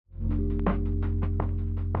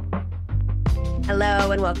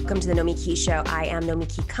Hello and welcome to the Nomiki Show. I am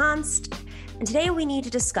Nomiki Konst, and today we need to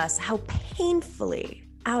discuss how painfully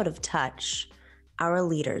out of touch our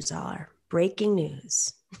leaders are. Breaking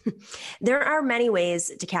news. There are many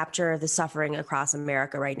ways to capture the suffering across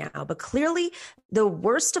America right now, but clearly the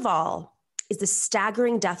worst of all is the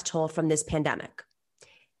staggering death toll from this pandemic.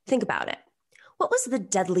 Think about it. What was the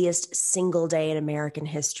deadliest single day in American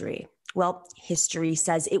history? Well, history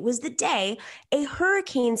says it was the day a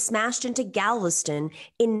hurricane smashed into Galveston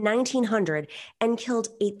in 1900 and killed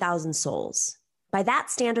 8,000 souls. By that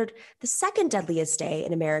standard, the second deadliest day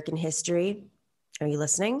in American history, are you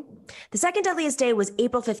listening? The second deadliest day was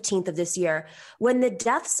April 15th of this year, when the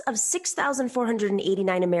deaths of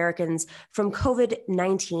 6,489 Americans from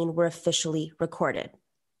COVID-19 were officially recorded.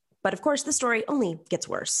 But of course, the story only gets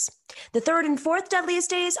worse. The third and fourth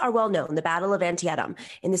deadliest days are well known. The Battle of Antietam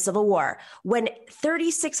in the Civil War, when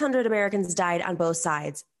 3,600 Americans died on both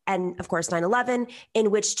sides. And of course, 9/11,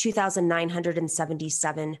 in which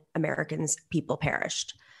 2,977 people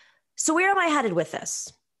perished. So where am I headed with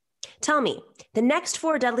this? Tell me, the next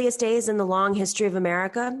four deadliest days in the long history of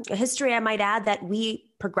America, a history I might add that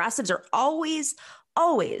we progressives are always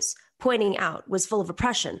pointing out was full of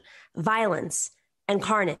oppression, violence, and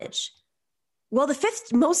carnage. Well, the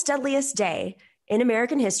fifth most deadliest day in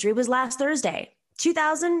American history was last Thursday.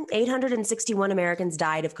 2,861 Americans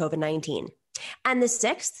died of COVID-19. And the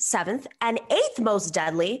sixth, seventh, and eighth most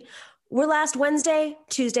deadly were last Wednesday,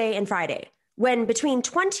 Tuesday, and Friday, when between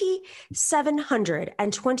 2,700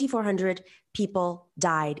 and 2,400 people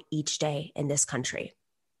died each day in this country.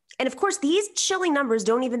 And of course, these chilling numbers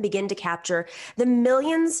don't even begin to capture the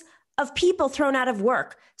millions of people thrown out of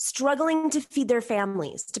work, struggling to feed their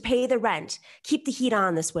families, to pay the rent, keep the heat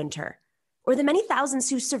on this winter, or the many thousands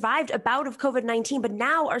who survived a bout of COVID-19 but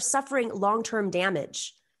now are suffering long-term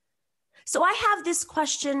damage. So I have this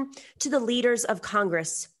question to the leaders of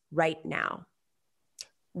Congress right now.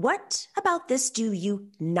 What about this do you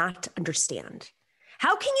not understand?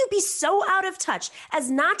 How can you be so out of touch as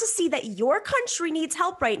not to see that your country needs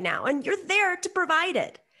help right now and you're there to provide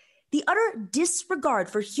it? The utter disregard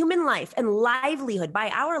for human life and livelihood by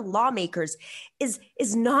our lawmakers is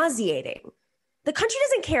nauseating. The country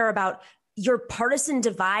doesn't care about your partisan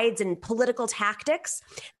divides and political tactics.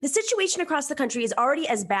 The situation across the country is already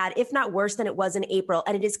as bad, if not worse, than it was in April,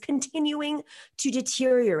 and it is continuing to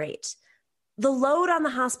deteriorate. The load on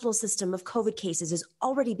the hospital system of COVID cases is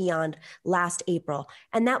already beyond last April,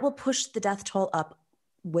 and that will push the death toll up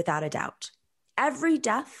without a doubt. Every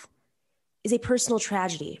death is a personal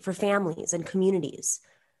tragedy for families and communities.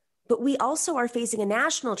 But we also are facing a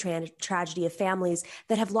national tragedy of families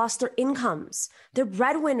that have lost their incomes, their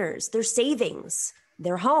breadwinners, their savings,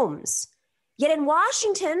 their homes. Yet in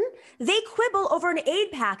Washington, they quibble over an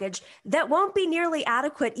aid package that won't be nearly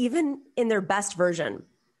adequate even in their best version.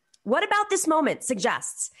 What about this moment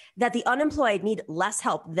suggests that the unemployed need less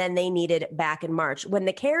help than they needed back in March when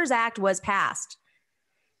the CARES Act was passed?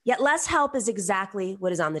 Yet less help is exactly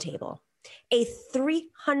what is on the table. A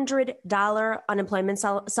 $300 unemployment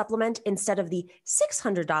supplement instead of the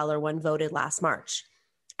 $600 one voted last March.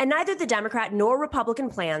 And neither the Democrat nor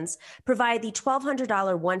Republican plans provide the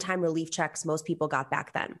 $1,200 one-time relief checks most people got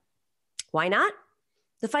back then. Why not?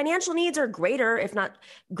 The financial needs are greater, if not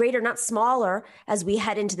greater, not smaller, as we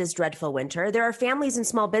head into this dreadful winter. There are families and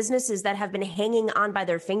small businesses that have been hanging on by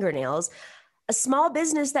their fingernails. A small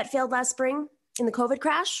business that failed last spring in the COVID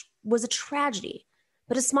crash was a tragedy.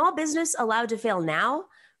 But a small business allowed to fail now,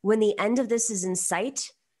 when the end of this is in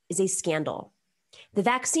sight, is a scandal. The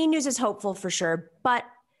vaccine news is hopeful for sure, but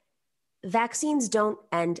vaccines don't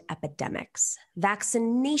end epidemics.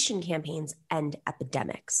 Vaccination campaigns end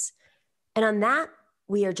epidemics. And on that,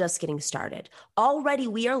 we are just getting started. Already,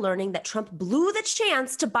 we are learning that Trump blew the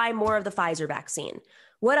chance to buy more of the Pfizer vaccine.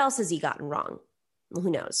 What else has he gotten wrong? Well,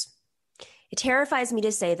 who knows? It terrifies me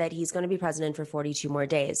to say that he's going to be president for 42 more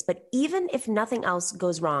days. But even if nothing else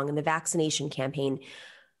goes wrong in the vaccination campaign,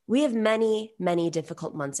 we have many, many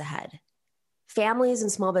difficult months ahead. Families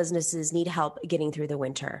and small businesses need help getting through the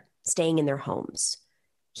winter, staying in their homes.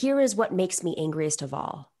 Here is what makes me angriest of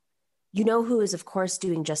all. You know who is, of course,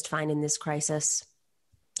 doing just fine in this crisis?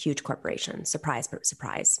 Huge corporations. Surprise,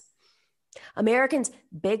 surprise. Americans,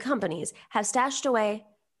 big companies, have stashed away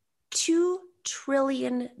 $2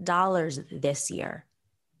 trillion this year.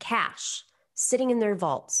 Cash sitting in their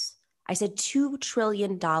vaults. I said $2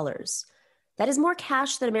 trillion. That is more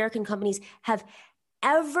cash than American companies have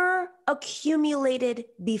ever accumulated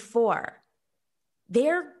before.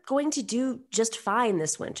 They're going to do just fine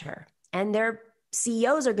this winter, and their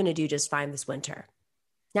CEOs are going to do just fine this winter.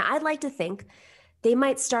 Now, I'd like to think They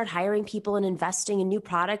might start hiring people and investing in new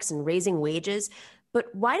products and raising wages.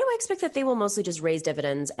 But why do I expect that they will mostly just raise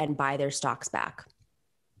dividends and buy their stocks back?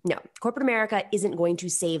 No, corporate America isn't going to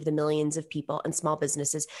save the millions of people and small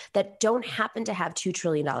businesses that don't happen to have $2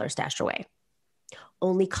 trillion stashed away.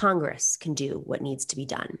 Only Congress can do what needs to be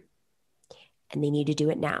done. And they need to do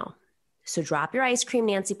it now. So drop your ice cream,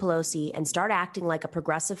 Nancy Pelosi, and start acting like a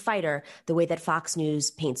progressive fighter the way that Fox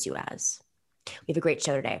News paints you as. We have a great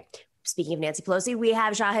show today. Speaking of Nancy Pelosi, we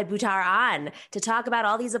have Shahid Buttar on to talk about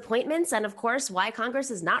all these appointments and, of course, why Congress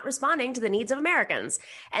is not responding to the needs of Americans.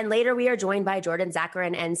 And later we are joined by Jordan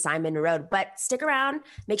Zakarin and Simon Narode. But stick around.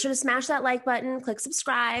 Make sure to smash that like button. Click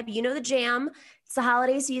subscribe. You know the jam. It's the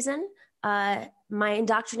holiday season. My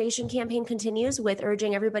indoctrination campaign continues with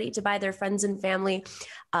urging everybody to buy their friends and family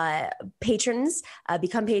patrons,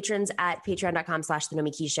 become patrons at patreon.com/The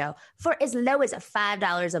Nomiki Show for as low as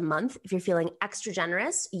 $5 a month. If you're feeling extra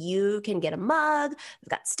generous, you can get a mug. We've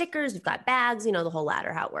got stickers, we've got bags, you know, the whole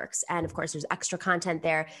ladder, how it works. And of course, there's extra content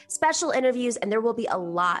there, special interviews, and there will be a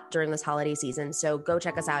lot during this holiday season. So go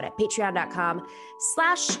check us out at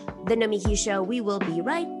patreon.com/The Nomiki Show. We will be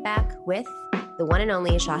right back with the one and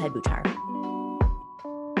only Shahid Buttar.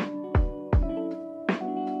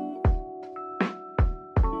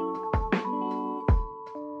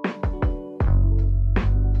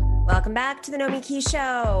 Welcome back to the Nomiki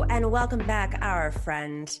Show, and welcome back our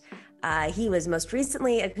friend. He was most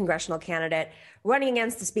recently a congressional candidate running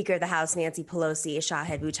against the Speaker of the House, Nancy Pelosi,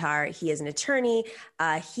 Shahid Buttar. He is an attorney.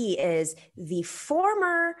 He is the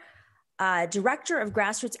former director of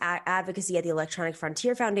grassroots advocacy at the Electronic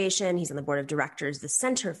Frontier Foundation. He's on the board of directors, the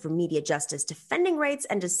Center for Media Justice, Defending Rights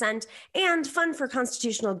and Dissent, and Fund for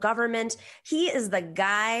Constitutional Government. He is the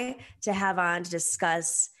guy to have on to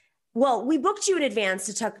discuss. Well, we booked you in advance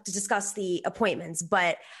to discuss the appointments,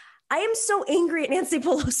 but I am so angry at Nancy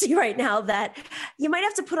Pelosi right now that you might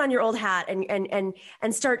have to put on your old hat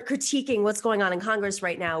and start critiquing what's going on in Congress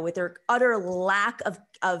right now with their utter lack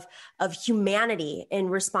of humanity in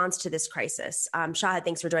response to this crisis. Shahid,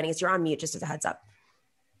 thanks for joining us. You're on mute, just as a heads up.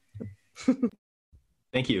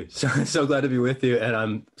 Thank you. So glad to be with you. And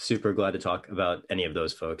I'm super glad to talk about any of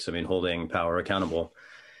those folks. I mean, holding power accountable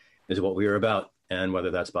is what we are about. And whether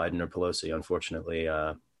that's Biden or Pelosi, unfortunately,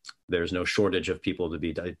 there's no shortage of people to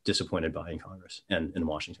be disappointed by in Congress and in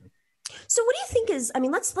Washington. So what do you think is, I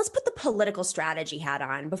mean, let's put the political strategy hat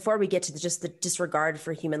on before we get to just the disregard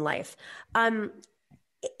for human life.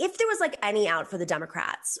 If there was like any out for the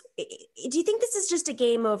Democrats, do you think this is just a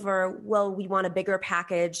game over, well, we want a bigger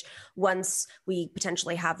package once we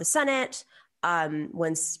potentially have the Senate,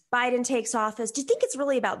 once Biden takes office? Do you think it's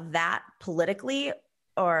really about that politically?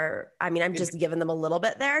 Or, I mean, I'm just giving them a little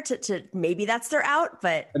bit there to maybe that's their out,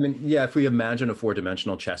 but. I mean, yeah, if we imagine a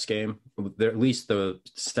 4-dimensional chess game, at least the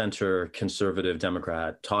center conservative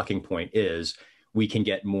Democrat talking point is we can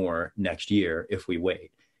get more next year if we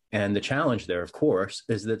wait. And the challenge there, of course,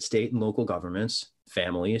 is that state and local governments,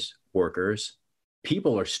 families, workers,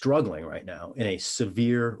 people are struggling right now in a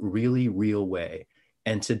severe, really real way.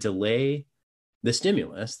 And to delay the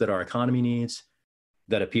stimulus that our economy needs,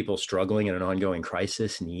 that a people struggling in an ongoing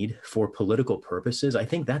crisis need for political purposes, I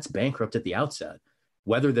think that's bankrupt at the outset,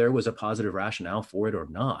 whether there was a positive rationale for it or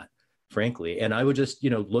not, frankly. And I would just,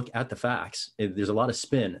 look at the facts. There's a lot of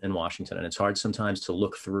spin in Washington, and it's hard sometimes to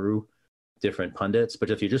look through different pundits. But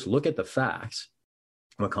if you just look at the facts,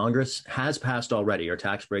 what Congress has passed already are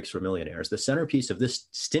tax breaks for millionaires. The centerpiece of this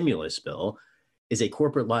stimulus bill is a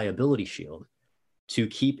corporate liability shield to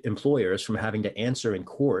keep employers from having to answer in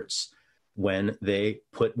courts when they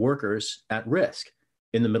put workers at risk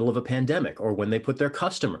in the middle of a pandemic or when they put their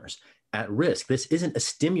customers at risk. This isn't a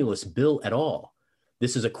stimulus bill at all.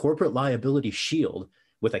 This is a corporate liability shield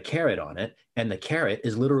with a carrot on it. And the carrot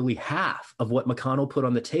is literally half of what McConnell put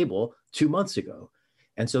on the table 2 months ago.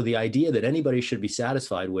 And so the idea that anybody should be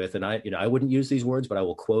satisfied with, and I wouldn't use these words, but I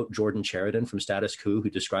will quote Jordan Sheridan from Status Quo, who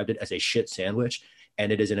described it as a shit sandwich. And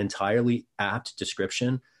it is an entirely apt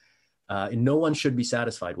description. No one should be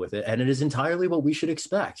satisfied with it. And it is entirely what we should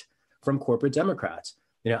expect from corporate Democrats.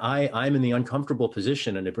 I'm in the uncomfortable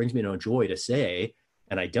position, and it brings me no joy to say,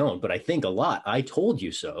 and I don't, but I think a lot, I told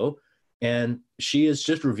you so. And she is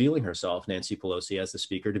just revealing herself, Nancy Pelosi, as the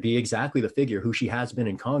speaker, to be exactly the figure who she has been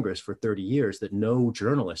in Congress for 30 years that no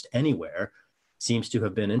journalist anywhere seems to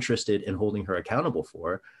have been interested in holding her accountable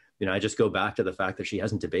for. I just go back to the fact that she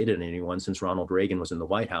hasn't debated anyone since Ronald Reagan was in the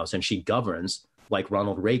White House, and she governs like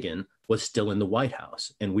Ronald Reagan was still in the White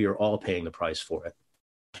House, and we are all paying the price for it.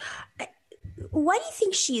 Why do you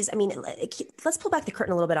think I mean, let's pull back the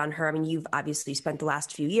curtain a little bit on her. I mean, you've obviously spent the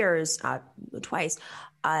last few years, twice,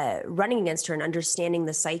 running against her and understanding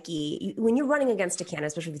the psyche. When you're running against a candidate,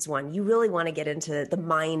 especially if it's one, you really want to get into the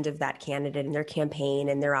mind of that candidate and their campaign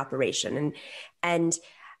and their operation. And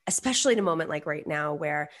especially in a moment like right now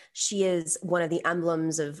where she is one of the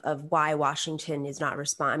emblems of why Washington is not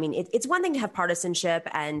responding. I mean, it's one thing to have partisanship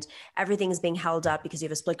and everything is being held up because you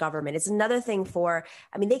have a split government. It's another thing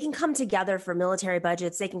they can come together for military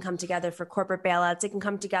budgets. They can come together for corporate bailouts. They can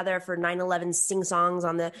come together for 9/11 sing-songs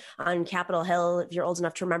on Capitol Hill, if you're old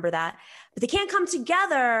enough to remember that. But they can't come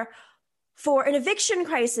together for an eviction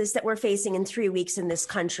crisis that we're facing in 3 weeks in this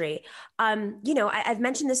country. I've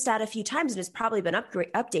mentioned this stat a few times and it's probably been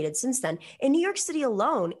updated since then. In New York City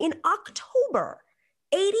alone, in October,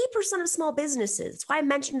 80% of small businesses, that's why I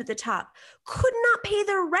mentioned at the top, could not pay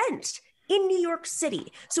their rent in New York City.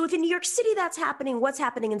 So if in New York City that's happening, what's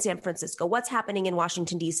happening in San Francisco? What's happening in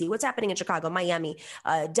Washington, D.C.? What's happening in Chicago, Miami,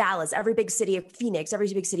 Dallas, every big city, Phoenix, every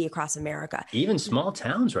big city across America? Even small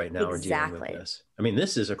towns right now are dealing with this. I mean,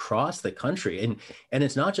 this is across the country. And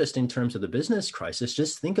it's not just in terms of the business crisis.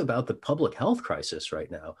 Just think about the public health crisis right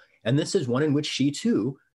now. And this is one in which she,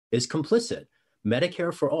 too, is complicit.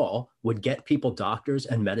 Medicare for all would get people doctors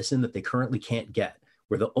and medicine that they currently can't get.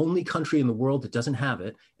 We're the only country in the world that doesn't have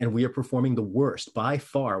it, and we are performing the worst by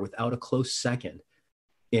far without a close second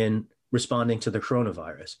in responding to the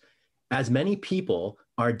coronavirus. As many people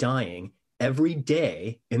are dying every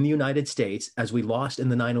day in the United States as we lost in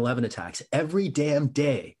the 9/11 attacks, every damn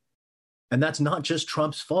day. And that's not just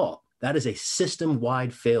Trump's fault. That is a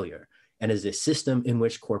system-wide failure and is a system in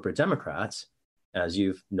which corporate Democrats, as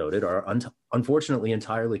you've noted, are unfortunately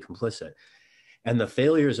entirely complicit. And the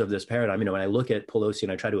failures of this paradigm, when I look at Pelosi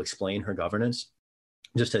and I try to explain her governance,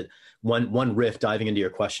 just one riff diving into your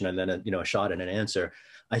question and then a shot and an answer,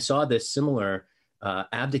 I saw this similar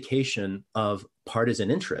abdication of partisan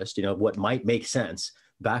interest, what might make sense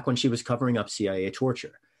back when she was covering up CIA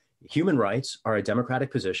torture. Human rights are a democratic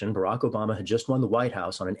position. Barack Obama had just won the White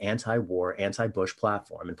House on an anti-war, anti-Bush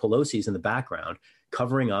platform, and Pelosi's in the background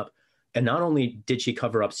covering up. And not only did she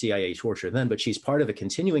cover up CIA torture then, but she's part of a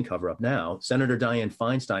continuing cover-up now. Senator Dianne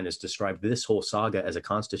Feinstein has described this whole saga as a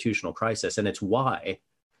constitutional crisis, and it's why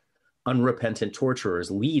unrepentant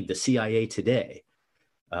torturers lead the CIA today.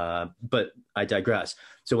 But I digress.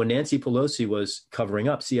 So when Nancy Pelosi was covering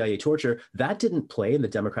up CIA torture, that didn't play in the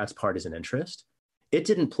Democrats' partisan interest. It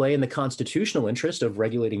didn't play in the constitutional interest of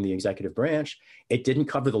regulating the executive branch. It didn't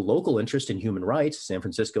cover the local interest in human rights. San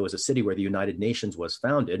Francisco is a city where the United Nations was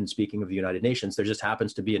founded. And speaking of the United Nations, there just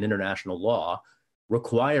happens to be an international law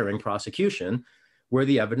requiring prosecution where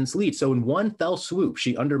the evidence leads. So in one fell swoop,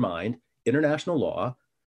 she undermined international law,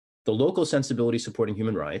 the local sensibility supporting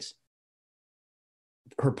human rights,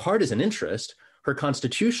 her partisan interest, her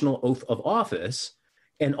constitutional oath of office,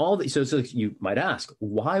 and all the, so you might ask,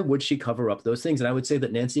 why would she cover up those things? And I would say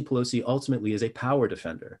that Nancy Pelosi ultimately is a power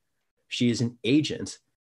defender. She is an agent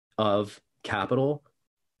of capital,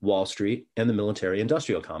 Wall Street, and the military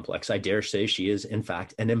industrial complex. I dare say she is, in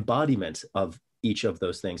fact, an embodiment of each of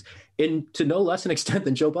those things, to no less an extent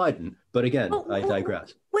than Joe Biden. But again, I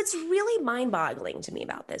digress. What's really mind-boggling to me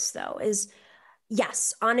about this, though, is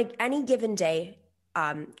yes, on any given day,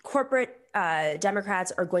 corporate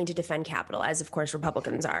Democrats are going to defend capital, as of course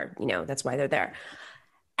Republicans are. That's why they're there.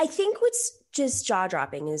 I think what's just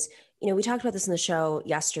jaw-dropping is, we talked about this in the show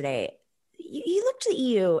yesterday. You look to the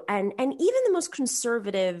EU and even the most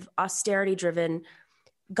conservative, austerity-driven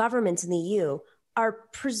governments in the EU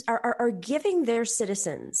are giving their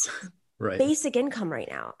citizens right. basic income right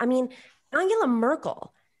now. I mean, Angela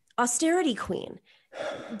Merkel, austerity queen,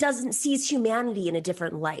 sees humanity in a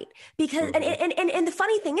different light because and the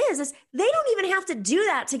funny thing is they don't even have to do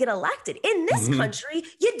that to get elected in this country.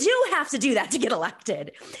 You do have to do that to get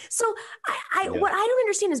elected. So what I don't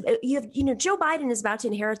understand is Joe Biden is about to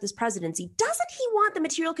inherit this presidency. Doesn't he want the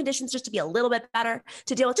material conditions just to be a little bit better,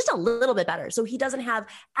 to deal with just a little bit better, so he doesn't have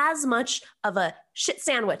as much of a shit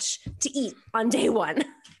sandwich to eat on day one?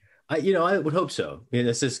 I would hope so.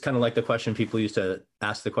 This is kind of like the question people used to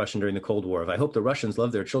ask the question during the Cold War of, I hope the Russians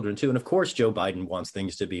love their children too. And of course, Joe Biden wants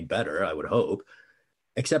things to be better, I would hope.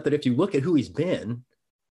 Except that if you look at who he's been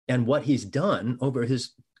and what he's done over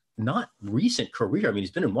his not recent career, I mean,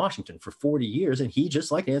 he's been in Washington for 40 years, and he, just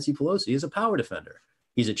like Nancy Pelosi, is a power defender.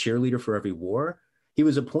 He's a cheerleader for every war. He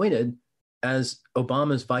was appointed as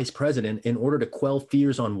Obama's vice president in order to quell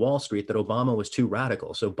fears on Wall Street that Obama was too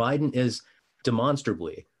radical. So Biden is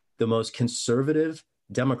demonstrably the most conservative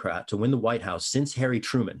Democrat to win the White House since Harry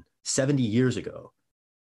Truman 70 years ago.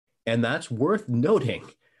 And that's worth noting,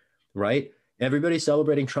 right? Everybody's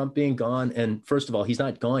celebrating Trump being gone. And first of all, he's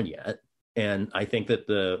not gone yet. And I think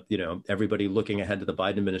that everybody looking ahead to the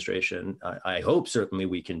Biden administration, I hope certainly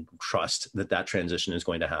we can trust that that transition is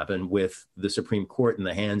going to happen. With the Supreme Court in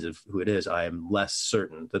the hands of who it is, I am less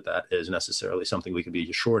certain that that is necessarily something we can be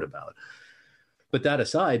assured about. But that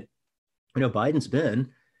aside, Biden's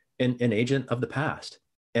been an agent of the past.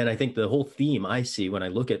 And I think the whole theme I see when I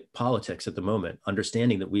look at politics at the moment,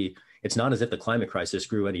 understanding that it's not as if the climate crisis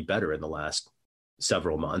grew any better in the last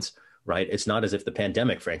several months. Right. It's not as if the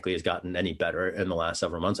pandemic, frankly, has gotten any better in the last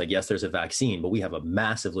several months. Like, yes, there's a vaccine, but we have a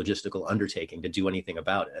massive logistical undertaking to do anything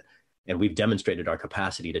about it. And we've demonstrated our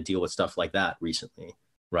capacity to deal with stuff like that recently.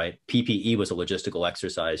 Right. PPE was a logistical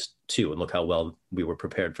exercise, too. And look how well we were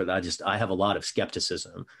prepared for that. I have a lot of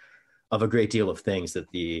skepticism of a great deal of things that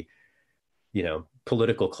the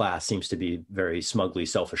political class seems to be very smugly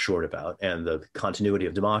self-assured about. And the continuity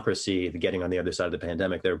of democracy, the getting on the other side of the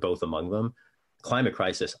pandemic, they're both among them. Climate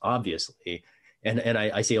crisis, obviously. And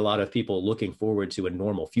I see a lot of people looking forward to a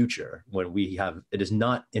normal future when it is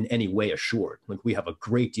not in any way assured. Like, we have a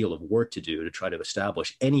great deal of work to do to try to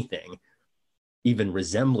establish anything even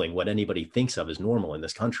resembling what anybody thinks of as normal in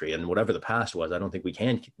this country. And whatever the past was, I don't think we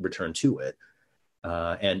can return to it.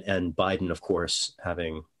 And Biden, of course,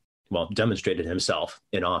 having demonstrated himself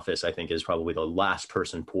in office, I think is probably the last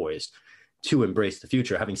person poised to embrace the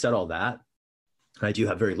future. Having said all that, I do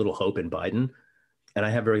have very little hope in Biden. And I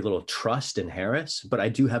have very little trust in Harris, but I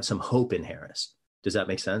do have some hope in Harris. Does that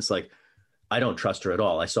make sense? Like, I don't trust her at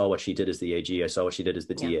all. I saw what she did as the AG. I saw what she did as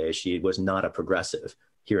the DA. She was not a progressive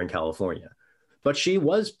here in California, but she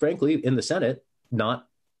was, frankly, in the Senate, not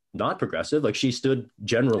progressive. Like, she stood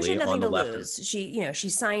generally on the left. Lose. She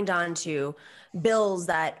signed on to bills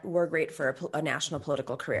that were great for a national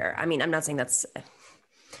political career. I mean, I'm not saying that's.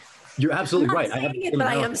 You're absolutely right.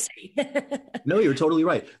 I am saying. No, you're totally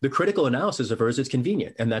right. The critical analysis of hers is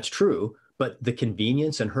convenient, and that's true. But the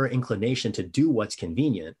convenience and her inclination to do what's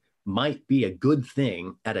convenient might be a good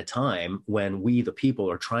thing at a time when we, the people,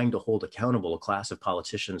 are trying to hold accountable a class of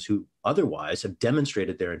politicians who otherwise have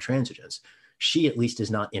demonstrated their intransigence. She at least is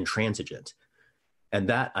not intransigent. And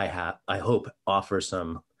that, I hope, offers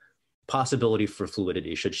some possibility for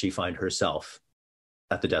fluidity should she find herself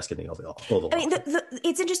at the desk in the Oval. I mean,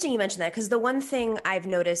 it's interesting you mentioned that, because the one thing I've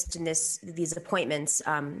noticed in these appointments,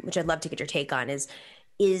 which I'd love to get your take on,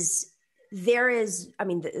 is there is, I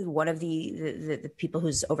mean, one of the people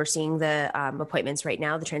who's overseeing the appointments right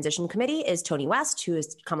now, the transition committee, is Tony West, who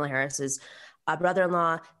is Kamala Harris's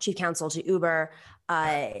brother-in-law, chief counsel to Uber.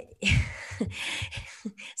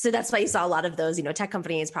 So that's why you saw a lot of those, tech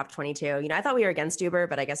companies, Prop 22. I thought we were against Uber,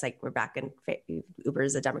 but I guess we're back in Uber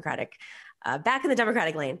is a Democratic, back in the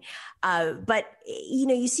Democratic lane. But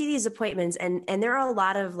you see these appointments, and there are a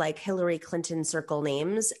lot of like Hillary Clinton circle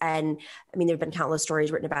names. And I mean, there've been countless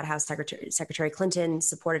stories written about how Secretary Clinton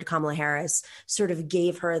supported Kamala Harris, sort of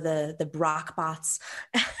gave her the Brock bots,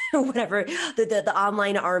 whatever, the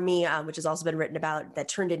online army, which has also been written about, that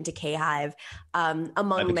turned into K-Hive, among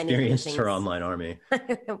I've many experienced things. her online army.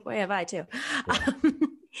 Boy, have I too. Yeah.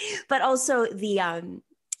 But also the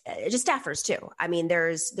just staffers too. I mean,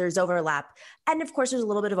 there's overlap. And of course, there's a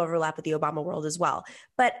little bit of overlap with the Obama world as well.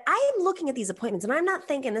 But I am looking at these appointments and I'm not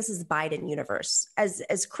thinking this is Biden universe.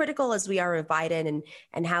 As critical as we are of Biden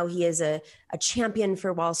and how he is a champion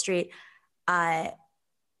for Wall Street, it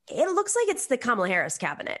looks like it's the Kamala Harris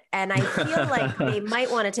cabinet. And I feel like they might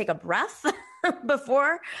want to take a breath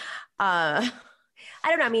before. I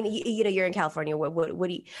don't know. I mean, you're in California. What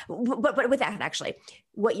do you? But with that, actually,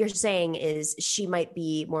 what you're saying is she might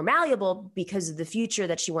be more malleable because of the future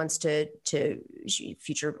that she wants to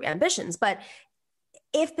future ambitions. But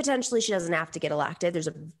if potentially she doesn't have to get elected, there's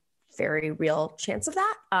a very real chance of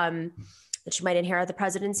that. That she might inherit the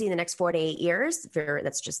presidency in the next 4 to 8 years.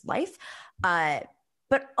 That's just life.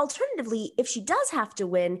 But alternatively, if she does have to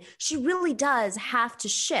win, she really does have to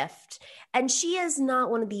shift. And she is not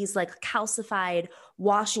one of these like calcified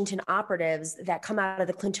Washington operatives that come out of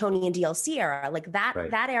the Clintonian DLC era. Like that,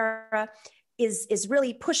 right. That era is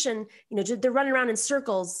really pushing, they're running around in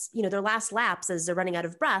circles, their last laps as they're running out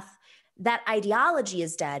of breath. That ideology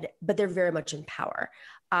is dead, but they're very much in power.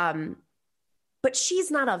 But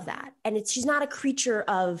she's not of that. And she's not a creature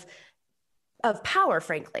of power,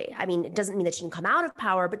 frankly. I mean, it doesn't mean that she didn't come out of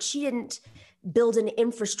power, but she didn't build an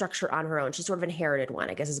infrastructure on her own. She sort of inherited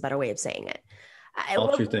one, I guess is a better way of saying it.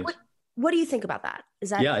 All true things. What do you think about that?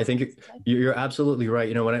 Yeah, I think you're absolutely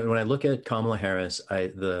right. When I look at Kamala Harris,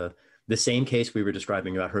 the same case we were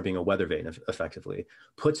describing about her being a weather vane effectively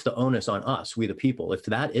puts the onus on us, we the people. If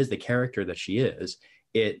that is the character that she is,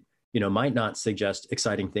 it might not suggest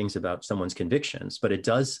exciting things about someone's convictions, but it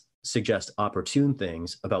does suggest opportune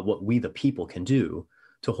things about what we, the people, can do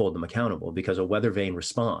to hold them accountable, because a weather vane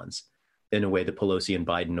responds in a way that Pelosi and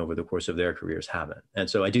Biden over the course of their careers haven't. And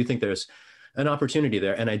so I do think there's an opportunity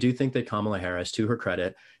there. And I do think that Kamala Harris, to her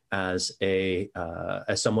credit, as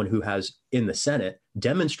someone who has in the Senate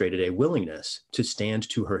demonstrated a willingness to stand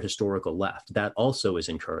to her historical left, that also is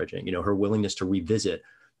encouraging. Her willingness to revisit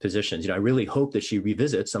positions. I really hope that she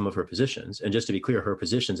revisits some of her positions. And just to be clear, her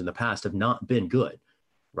positions in the past have not been good,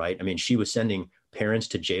 right? I mean, she was sending parents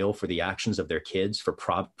to jail for the actions of their kids for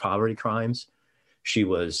poverty crimes. She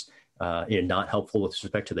was not helpful with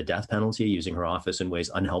respect to the death penalty, using her office in ways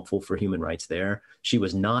unhelpful for human rights there. She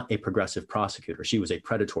was not a progressive prosecutor. She was a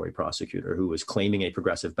predatory prosecutor who was claiming a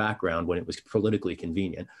progressive background when it was politically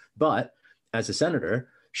convenient. But as a senator,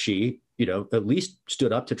 she, at least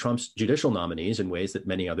stood up to Trump's judicial nominees in ways that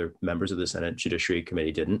many other members of the Senate Judiciary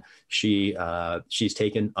Committee didn't. She's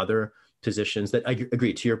taken other positions that, I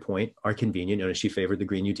agree, to your point, are convenient. She favored the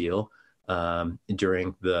Green New Deal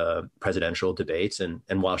during the presidential debates. And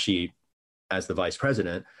while she, as the vice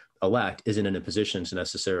president elect, isn't in a position to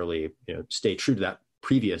necessarily, stay true to that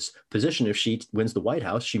previous position, if she wins the White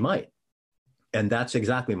House, she might. And that's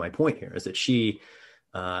exactly my point here, is that she,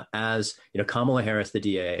 as Kamala Harris, the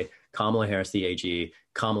DA, Kamala Harris, the AG,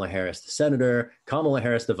 Kamala Harris, the senator, Kamala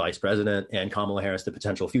Harris, the vice president, and Kamala Harris, the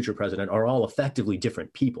potential future president, are all effectively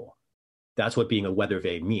different people. That's what being a weather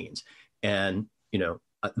vane means. And,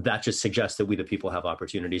 that just suggests that we, the people, have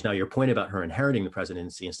opportunities. Now, your point about her inheriting the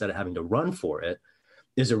presidency instead of having to run for it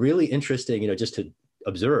is a really interesting, just to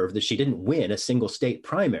observe that she didn't win a single state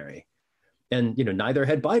primary. And, neither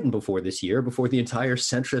had Biden before this year, before the entire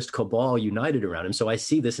centrist cabal united around him. So I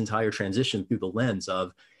see this entire transition through the lens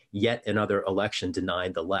of yet another election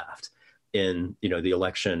denied the left, in, the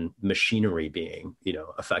election machinery being,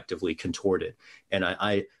 effectively contorted. And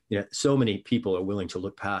I so many people are willing to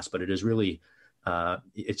look past, but it is really,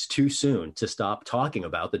 it's too soon to stop talking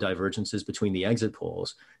about the divergences between the exit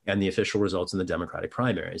polls and the official results in the Democratic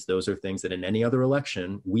primaries. Those are things that in any other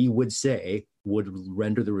election, we would say would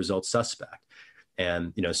render the results suspect.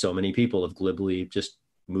 And, so many people have glibly just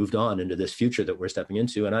moved on into this future that we're stepping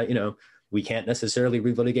into. And we can't necessarily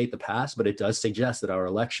relitigate the past, but it does suggest that our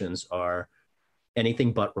elections are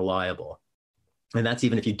anything but reliable. And that's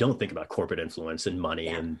even if you don't think about corporate influence and money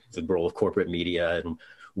and the role of corporate media and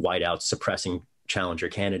whiteouts suppressing challenger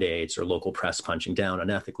candidates or local press punching down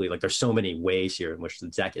unethically. Like, there's so many ways here in which the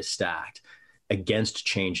deck is stacked against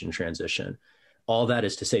change and transition. All that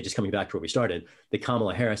is to say, just coming back to where we started, that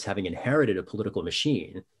Kamala Harris, having inherited a political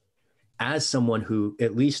machine, as someone who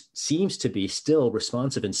at least seems to be still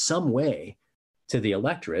responsive in some way to the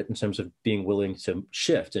electorate in terms of being willing to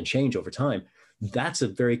shift and change over time, that's a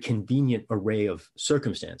very convenient array of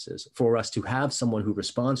circumstances for us to have someone who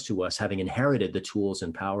responds to us having inherited the tools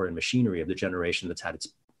and power and machinery of the generation that's had its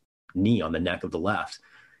knee on the neck of the left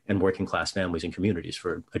and working class families and communities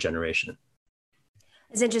for a generation.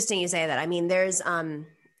 It's interesting you say that. I mean, there's,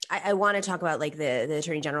 I want to talk about like the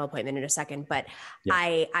Attorney General appointment in a second, but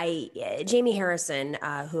Jamie Harrison,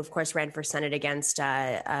 who of course ran for Senate against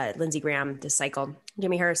Lindsey Graham this cycle,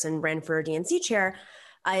 Jamie Harrison ran for DNC chair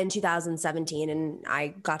in 2017, and I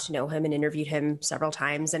got to know him and interviewed him several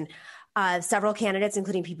times, and several candidates,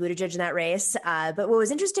 including Pete Buttigieg in that race. But what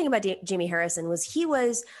was interesting about Jamie Harrison was he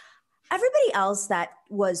was, everybody else that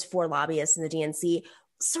was for lobbyists in the DNC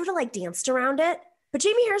sort of like danced around it. But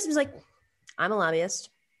Jamie Harrison was like, I'm a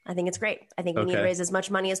lobbyist. I think it's great. I think we need to raise as much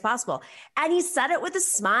money as possible. And he said it with a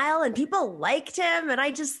smile and people liked him. And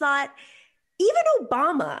I just thought, even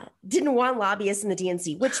Obama didn't want lobbyists in the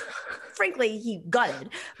DNC, which frankly, he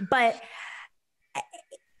gutted. But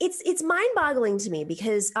it's mind-boggling to me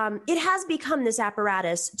because it has become this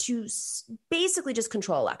apparatus to basically just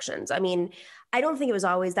control elections. I mean, I don't think it was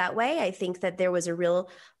always that way. I think that there was a real,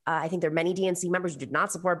 I think there are many DNC members who did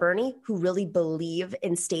not support Bernie, who really believe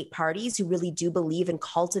in state parties, who really do believe in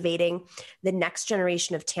cultivating the next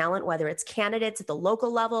generation of talent, whether it's candidates at the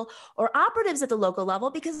local level or operatives at the local level,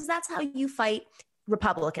 because that's how you fight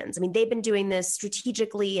Republicans. I mean, they've been doing this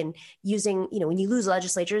strategically and using, when you lose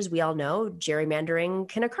legislatures, we all know gerrymandering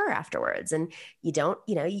can occur afterwards. And you don't,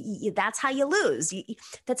 that's how you lose.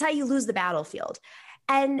 That's how you lose the battlefield.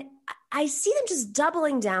 And I see them just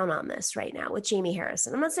doubling down on this right now with Jamie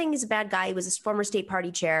Harrison. I'm not saying he's a bad guy. He was a former state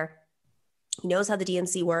party chair. He knows how the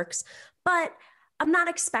DNC works, but I'm not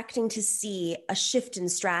expecting to see a shift in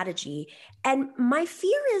strategy. And my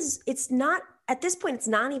fear is at this point, it's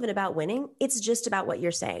not even about winning. It's just about what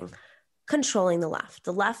you're saying, controlling the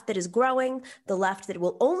left that is growing, the left that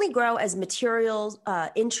will only grow as material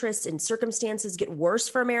interests and circumstances get worse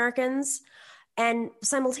for Americans. And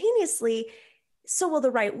simultaneously, So will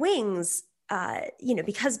the right wings,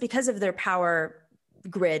 because of their power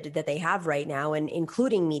grid that they have right now, and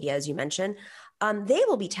including media, as you mentioned, they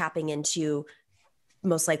will be tapping into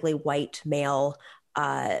most likely white male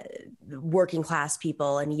working class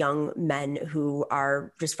people and young men who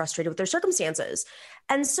are just frustrated with their circumstances.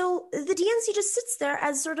 And so the DNC just sits there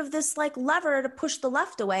as sort of this like lever to push the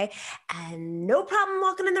left away, and no problem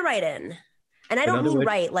walking in the right in. And I don't mean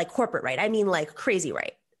right like corporate right. I mean like crazy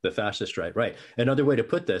right. The fascist right. Another way to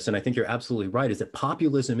put this, and I think you're absolutely right, is that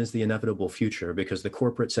populism is the inevitable future because the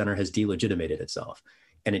corporate center has delegitimated itself.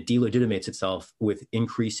 And it delegitimates itself with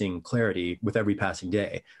increasing clarity with every passing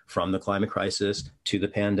day, from the climate crisis to the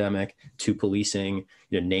pandemic to policing,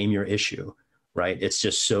 name your issue, right? It's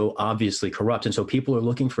just so obviously corrupt. And so people are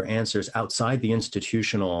looking for answers outside the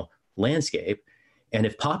institutional landscape. And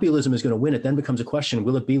if populism is going to win, it then becomes a question,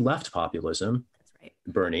 will it be left populism, That's right,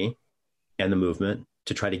 Bernie and the movement,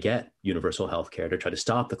 to try to get universal health care, to try to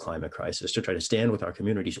stop the climate crisis, to try to stand with our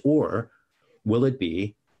communities? Or will it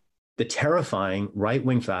be the terrifying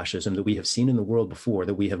right-wing fascism that we have seen in the world before,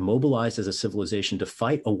 that we have mobilized as a civilization to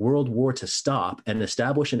fight a world war to stop and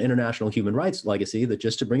establish an international human rights legacy that,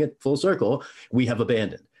 just to bring it full circle, we have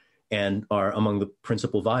abandoned and are among the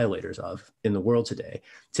principal violators of in the world today?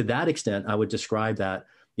 To that extent, I would describe that,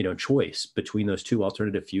 choice between those two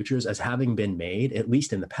alternative futures as having been made, at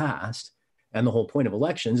least in the past. And the whole point of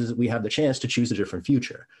elections is that we have the chance to choose a different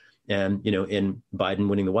future. And, in Biden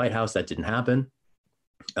winning the White House, that didn't happen.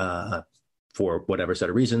 For whatever set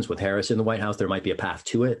of reasons. With Harris in the White House, there might be a path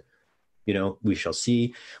to it. We shall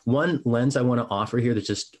see. One lens I want to offer here that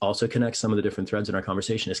just also connects some of the different threads in our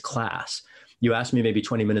conversation is class. You asked me maybe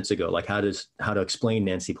 20 minutes ago, like how to explain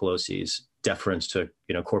Nancy Pelosi's deference to,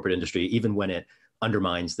 corporate industry, even when it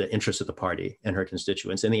undermines the interests of the party and her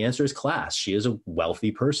constituents. And the answer is class. She is a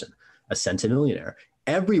wealthy person, a centimillionaire.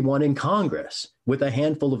 Everyone in Congress, with a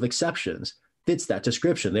handful of exceptions, fits that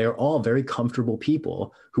description. They are all very comfortable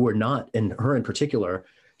people who are not, and her in particular,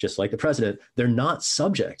 just like the president, they're not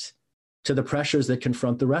subject to the pressures that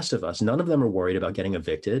confront the rest of us. None of them are worried about getting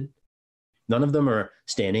evicted. None of them are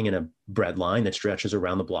standing in a bread line that stretches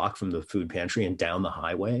around the block from the food pantry and down the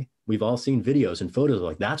highway. We've all seen videos and photos of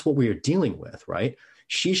like, that's what we are dealing with, right?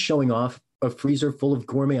 She's showing off a freezer full of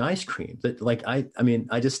gourmet ice cream. That, like,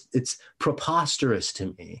 it's preposterous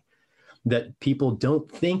to me that people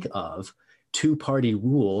don't think of two-party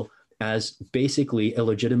rule as basically a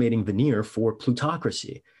legitimating veneer for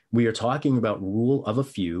plutocracy. We are talking about rule of a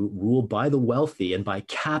few, rule by the wealthy and by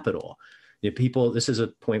capital. This is a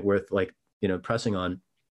point worth pressing on.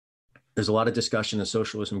 There's a lot of discussion as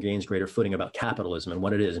socialism gains greater footing about capitalism and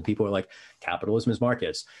what it is. And people are like, capitalism is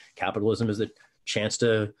markets. Capitalism is the chance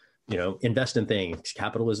to, invest in things.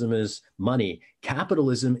 Capitalism is money.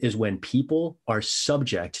 Capitalism is when people are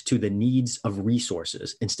subject to the needs of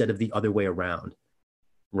resources instead of the other way around,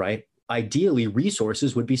 right? Ideally,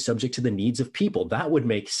 resources would be subject to the needs of people. That would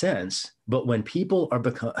make sense. But when people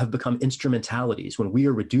have become instrumentalities, when we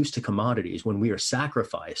are reduced to commodities, when we are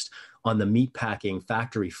sacrificed on the meatpacking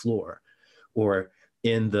factory floor, or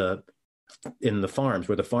in the farms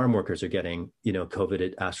where the farm workers are getting, COVID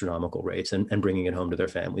at astronomical rates and bringing it home to their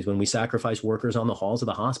families, when we sacrifice workers on the halls of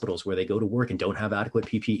the hospitals where they go to work and don't have adequate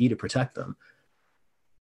PPE to protect them,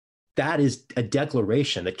 that is a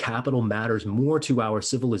declaration that capital matters more to our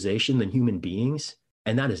civilization than human beings.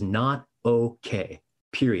 And that is not okay,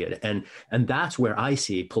 period. And that's where I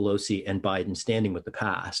see Pelosi and Biden standing with the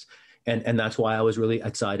past. And that's why I was really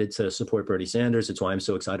excited to support Bernie Sanders. It's why I'm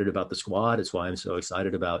so excited about the squad. It's why I'm so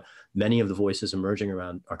excited about many of the voices emerging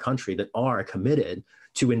around our country that are committed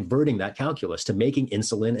to inverting that calculus, to making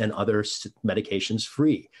insulin and other medications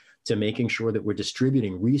free, to making sure that we're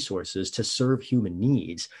distributing resources to serve human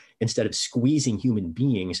needs instead of squeezing human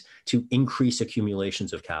beings to increase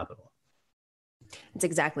accumulations of capital. That's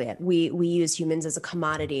exactly it. We use humans as a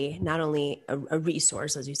commodity, not only a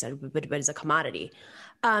resource, as you said, but as a commodity.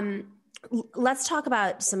 Let's talk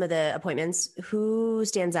about some of the appointments. Who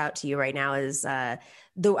stands out to you right now as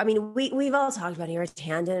we've all talked about Neera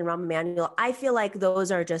Tanden and Rahm Emanuel. I feel like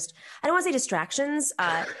those are just, I don't want to say distractions.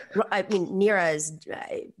 Neera is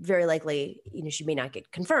very likely, she may not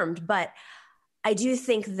get confirmed, but I do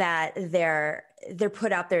think that they're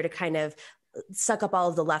put out there to kind of suck up all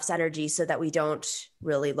of the left's energy so that we don't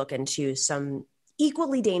really look into some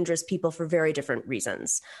equally dangerous people for very different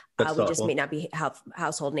reasons. We just may not be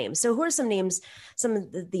household names. So who are some names, some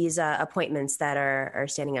of these appointments that are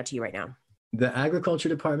standing out to you right now? The agriculture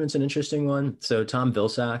department's an interesting one. So Tom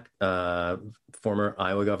Vilsack, former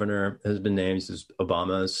Iowa governor, has been named as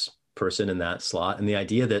Obama's person in that slot. And the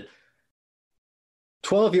idea that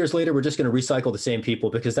 12 years later, we're just going to recycle the same people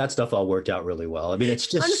because that stuff all worked out really well. I mean, it's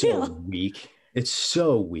just so weak. It's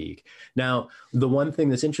so weak. Now, the one thing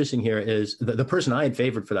that's interesting here is the person I had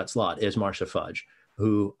favored for that slot is Marcia Fudge,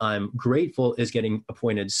 who I'm grateful is getting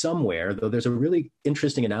appointed somewhere, though there's a really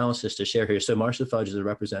interesting analysis to share here. So Marcia Fudge is a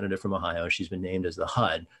representative from Ohio. She's been named as the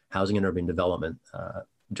HUD, Housing and Urban Development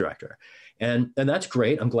Director. And that's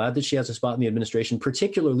great. I'm glad that she has a spot in the administration,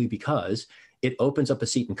 particularly because it opens up a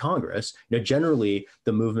seat in Congress. Generally,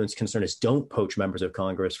 the movement's concern is don't poach members of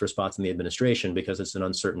Congress for spots in the administration because it's an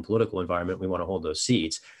uncertain political environment. We want to hold those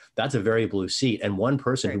seats. That's a very blue seat. And one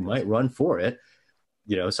person who might run for it,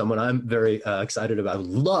 someone I'm very excited about, I would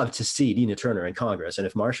love to see Nina Turner in Congress. And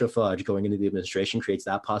if Marcia Fudge going into the administration creates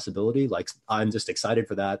that possibility, I'm just excited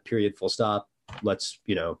for that, period, full stop. Let's,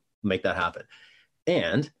 make that happen.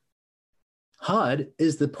 And HUD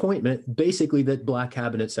is the appointment basically that Black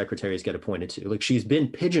cabinet secretaries get appointed to. She's been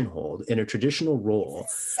pigeonholed in a traditional role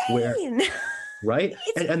where, right?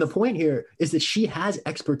 And the point here is that she has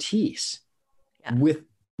expertise with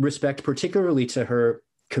respect particularly to her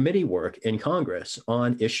committee work in Congress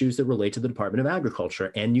on issues that relate to the Department of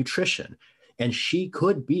Agriculture and nutrition. And she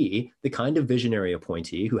could be the kind of visionary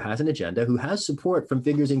appointee who has an agenda, who has support from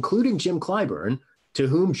figures including Jim Clyburn, to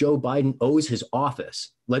whom Joe Biden owes his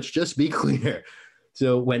office. Let's just be clear.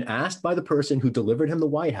 So when asked by the person who delivered him the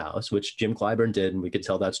White House, which Jim Clyburn did, and we could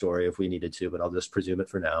tell that story if we needed to, but I'll just presume it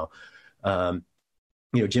for now.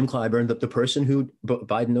 Jim Clyburn, the person who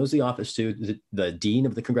Biden owes the office to, the dean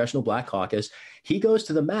of the Congressional Black Caucus, he goes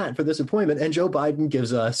to the mat for this appointment, and Joe Biden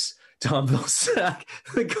gives us Tom Vilsack,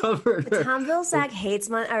 the governor. Tom Vilsack hates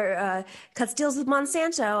cuts deals with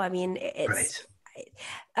Monsanto. I mean, it's... Right.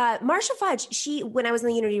 Marcia Fudge, when I was in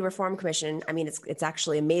the Unity Reform Commission, I mean, it's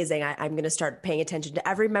actually amazing. I'm going to start paying attention to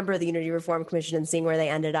every member of the Unity Reform Commission and seeing where they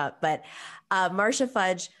ended up. But Marcia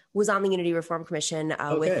Fudge was on the Unity Reform Commission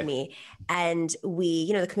with me. And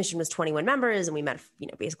we, the commission was 21 members and we met,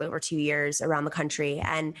 basically over 2 years around the country.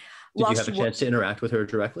 And did you have a chance to interact with her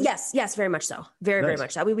directly? Yes, very much so. Very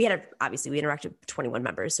much so. We interacted with 21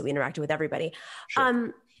 members, so we interacted with everybody. Sure.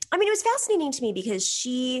 I mean, it was fascinating to me because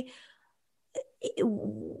she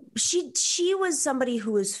was somebody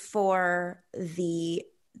who was for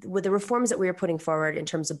with the reforms that we were putting forward in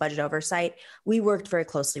terms of budget oversight. We worked very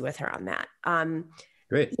closely with her on that.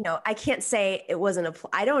 Great. I can't say it wasn't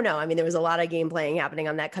I don't know. I mean, there was a lot of game playing happening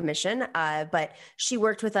on that commission, but she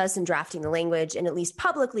worked with us in drafting the language, and at least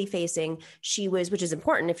publicly facing, which is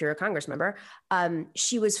important if you're a Congress member,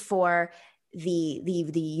 she was for the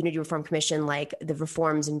Unity Reform Commission, like the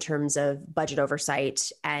reforms in terms of budget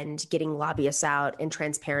oversight and getting lobbyists out and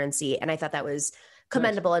transparency. And I thought that was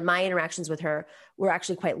commendable. Nice. And my interactions with her were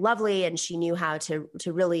actually quite lovely. And she knew how to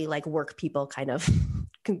really work people kind of,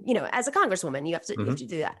 as a Congresswoman, you have to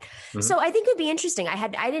do that. Mm-hmm. So I think it would be interesting.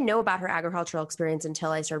 I didn't know about her agricultural experience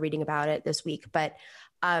until I started reading about it this week, but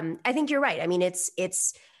I think you're right. I mean, it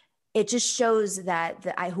just shows that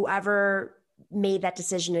whoever made that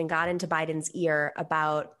decision and got into Biden's ear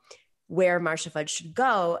about where Marcia Fudge should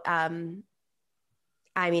go.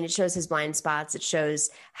 I mean, it shows his blind spots. It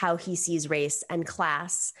shows how he sees race and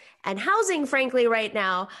class and housing, frankly, right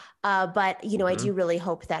now. But, I do really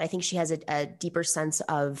hope that I think she has a deeper sense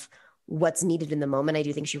of what's needed in the moment. I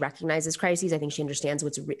do think she recognizes crises. I think she understands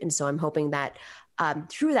and so I'm hoping that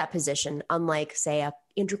through that position, unlike, say,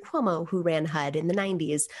 Andrew Cuomo, who ran HUD in the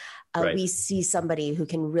 90s, right. We see somebody who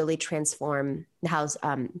can really transform the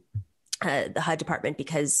HUD department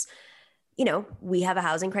because, we have a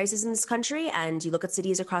housing crisis in this country, and you look at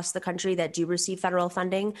cities across the country that do receive federal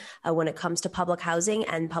funding when it comes to public housing,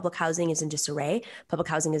 and public housing is in disarray. Public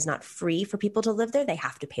housing is not free for people to live there. They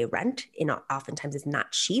have to pay rent. Oftentimes it's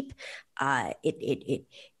not cheap.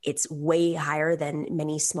 It's way higher than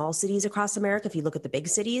many small cities across America if you look at the big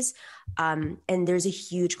cities. And there's a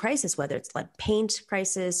huge crisis, whether it's lead paint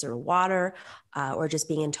crisis or water or just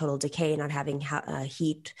being in total decay, not having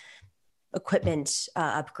heat equipment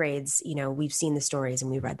upgrades. We've seen the stories and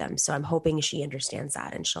we read them. So I'm hoping she understands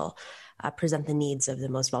that and she'll present the needs of the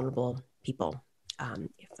most vulnerable people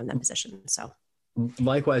from that position. So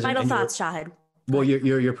likewise. Final thoughts, Shahid. Well,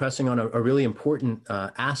 you're pressing on a really important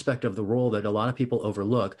aspect of the role that a lot of people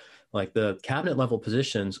overlook. Like the cabinet level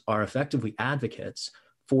positions are effectively advocates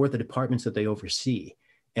for the departments that they oversee.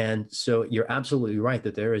 And so you're absolutely right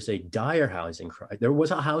that there is a dire housing crisis. There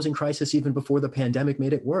was a housing crisis even before the pandemic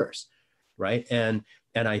made it worse. Right. And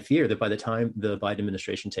I fear that by the time the Biden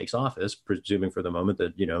administration takes office, presuming for the moment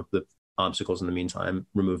that, the obstacles in the meantime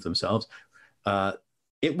remove themselves,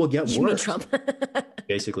 it will get worse. Trump.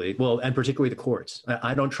 Basically. Well, and particularly the courts.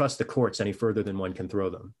 I don't trust the courts any further than one can throw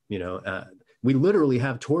them. We literally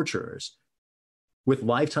have torturers with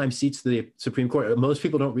lifetime seats to the Supreme Court. Most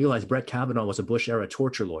people don't realize Brett Kavanaugh was a Bush era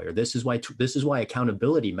torture lawyer. This is why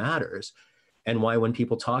accountability matters, and why when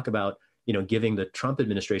people talk about giving the Trump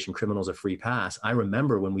administration criminals a free pass, I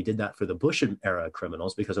remember when we did that for the Bush era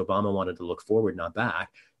criminals because Obama wanted to look forward, not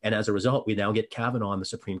back. And as a result, we now get Kavanaugh on the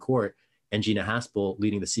Supreme Court and Gina Haspel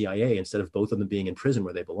leading the CIA instead of both of them being in prison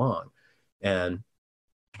where they belong. And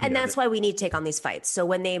that's why we need to take on these fights. So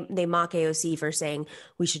when they mock AOC for saying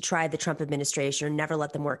we should try the Trump administration or never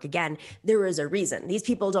let them work again, there is a reason. These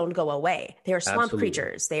people don't go away. They are swamp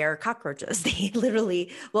creatures. They are cockroaches. They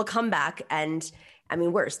literally will come back and, I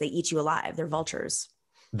mean, worse, they eat you alive. They're vultures.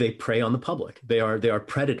 They prey on the public. They are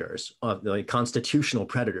predators, like constitutional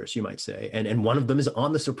predators, you might say. And one of them is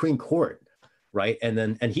on the Supreme Court, right?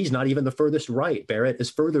 And he's not even the furthest right. Barrett is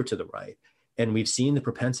further to the right. And we've seen the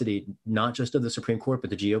propensity, not just of the Supreme Court, but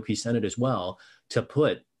the GOP Senate as well, to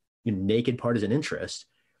put naked partisan interest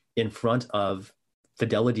in front of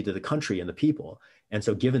fidelity to the country and the people. And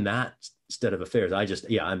so given that state of affairs,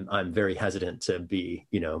 I'm very hesitant to be,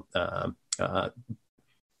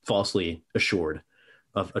 falsely assured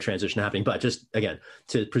of a transition happening. But just, again,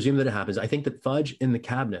 to presume that it happens, I think that Fudge in the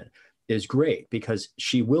cabinet is great because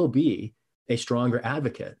she will be a stronger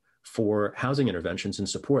advocate for housing interventions and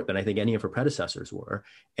support than I think any of her predecessors were.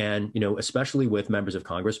 And, especially with members of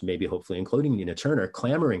Congress, maybe hopefully including Nina Turner,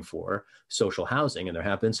 clamoring for social housing. And there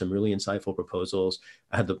have been some really insightful proposals.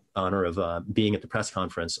 I had the honor of being at the press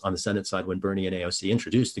conference on the Senate side when Bernie and AOC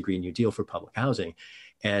introduced the Green New Deal for public housing.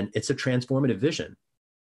 And it's a transformative vision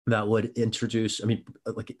that would introduce,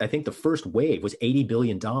 I think the first wave was $80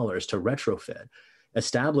 billion to retrofit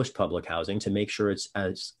established public housing to make sure it's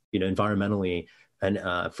as, environmentally and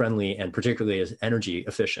friendly and particularly as energy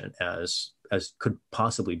efficient as could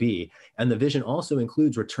possibly be. And the vision also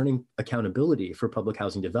includes returning accountability for public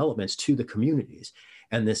housing developments to the communities.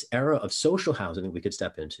 And this era of social housing that we could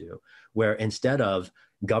step into, where instead of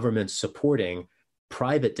governments supporting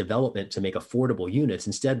private development to make affordable units,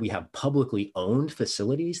 instead we have publicly owned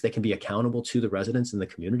facilities that can be accountable to the residents and the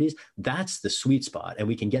communities. That's the sweet spot, and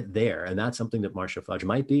we can get there. And that's something that Marcia Fudge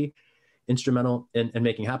might be instrumental in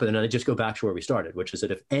making happen. And I just go back to where we started, which is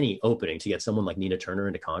that if any opening to get someone like Nina Turner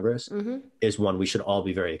into Congress is one we should all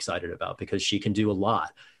be very excited about, because she can do a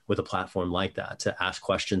lot with a platform like that, to ask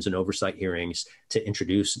questions and oversight hearings, to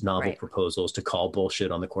introduce novel proposals, to call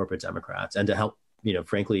bullshit on the corporate Democrats, and to help,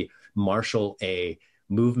 frankly, marshal a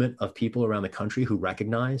movement of people around the country who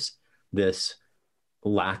recognize this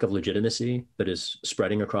lack of legitimacy that is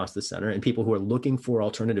spreading across the center, and people who are looking for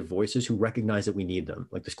alternative voices who recognize that we need them.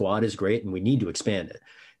 Like, the squad is great and we need to expand it.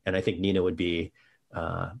 And I think Nina would be,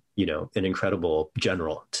 an incredible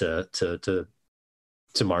general to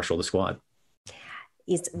marshal the squad.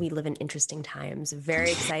 We live in interesting times.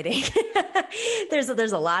 Very exciting. There's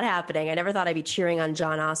a lot happening. I never thought I'd be cheering on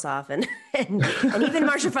John Ossoff and even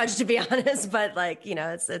Marcia Fudge, to be honest. But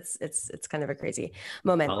it's kind of a crazy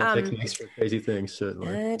moment. Politics makes for crazy things, certainly.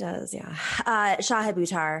 It does, yeah. Shahid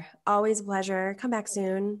Buttar, always a pleasure. Come back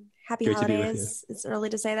soon. Happy Great holidays. It's early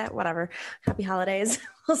to say that. Whatever. Happy holidays.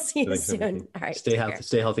 We'll see you soon. All right. Stay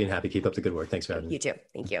healthy and happy. Keep up the good work. Thanks for having me. You too.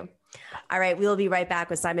 Thank you. All right. We will be right back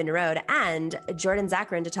with Simon Narode and Jordan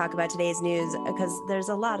Zakarin to talk about today's news, because there's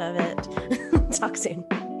a lot of it. Talk soon.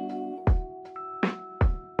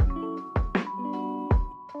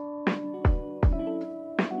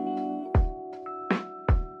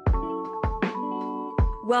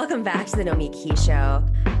 Welcome back to the Nomi Key Show.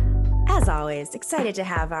 As always, excited to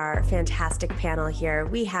have our fantastic panel here.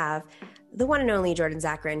 We have the one and only Jordan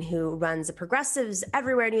Zakarin, who runs a Progressives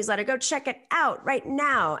Everywhere newsletter. Go check it out right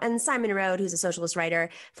now. And Simon Narode, who's a socialist writer,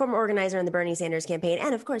 former organizer in the Bernie Sanders campaign.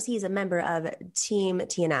 And of course, he's a member of Team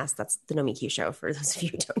TNS. That's the Nomi Key Show, for those of you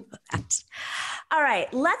who don't know that. All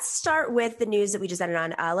right, let's start with the news that we just ended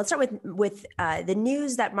on. Let's start with the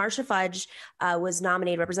news that Marcia Fudge was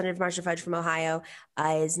nominated. Representative Marcia Fudge from Ohio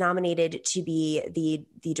is nominated to be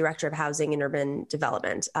the Director of Housing and Urban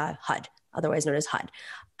Development, HUD, otherwise known as HUD.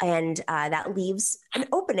 And that leaves an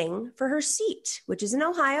opening for her seat, which is in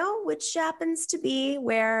Ohio, which happens to be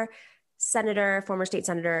where former state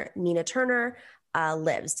Senator Nina Turner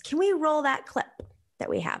lives. Can we roll that clip that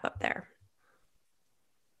we have up there?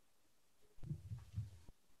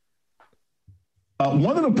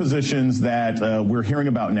 One of the positions that we're hearing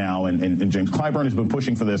about now, and James Clyburn has been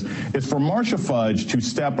pushing for this, is for Marcia Fudge to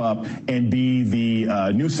step up and be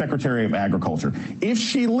the new Secretary of Agriculture. If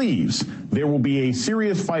she leaves, there will be a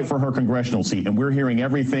serious fight for her congressional seat. And we're hearing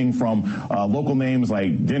everything from local names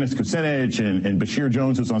like Dennis Kucinich and Bashir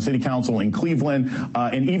Jones, who's on city council in Cleveland,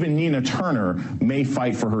 and even Nina Turner may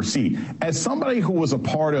fight for her seat. As somebody who was a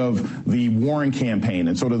part of the Warren campaign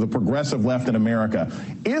and sort of the progressive left in America,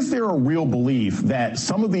 is there a real belief that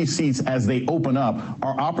some of these seats, as they open up,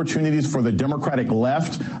 are opportunities for the Democratic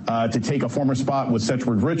left to take a former spot with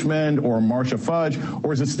Sedgwick Richmond or Marcia Fudge,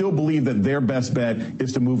 or is it still believed that their best bet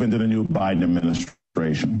is to move into the new Biden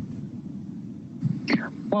administration?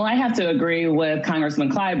 Well, I have to agree with Congressman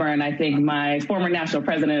Clyburn. I think my former national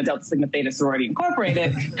president of Delta Sigma Theta Sorority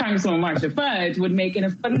Incorporated, Congresswoman Marcia Fudge, would make a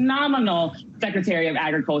phenomenal Secretary of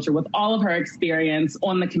Agriculture with all of her experience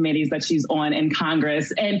on the committees that she's on in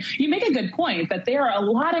Congress. And you make a good point that there are a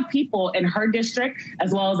lot of people in her district,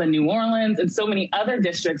 as well as in New Orleans and so many other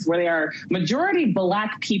districts where there are majority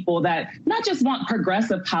Black people that not just want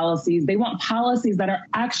progressive policies, they want policies that are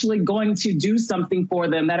actually going to do something for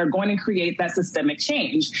them, that are going to create that systemic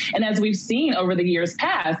change. And as we've seen over the years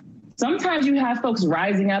past, sometimes you have folks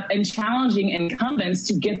rising up and challenging incumbents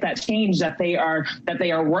to get that change that they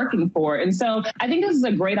are working for. And so I think this is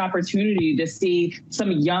a great opportunity to see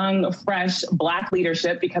some young, fresh Black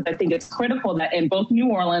leadership, because I think it's critical that in both New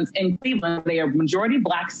Orleans and Cleveland, they are majority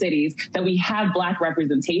Black cities, that we have Black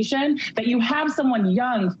representation, that you have someone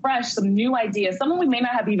young, fresh, some new ideas, someone we may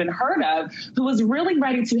not have even heard of, who is really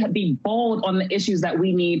ready to be bold on the issues that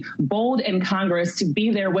we need, bold in Congress, to be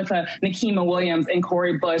there with a Nikema Williams and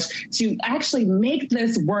Cori Bush, to actually make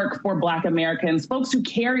this work for Black Americans, folks who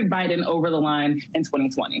carried Biden over the line in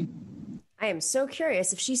 2020. I am so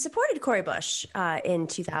curious if she supported Cori Bush in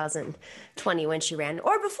 2020 when she ran,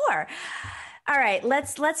 or before. All right,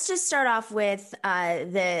 let's just start off with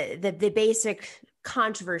the basic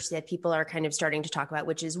controversy that people are kind of starting to talk about,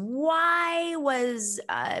 which is why was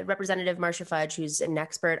Representative Marcia Fudge, who's an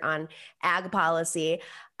expert on ag policy,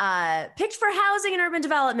 picked for housing and urban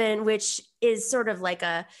development, which is sort of like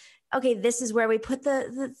okay, this is where we put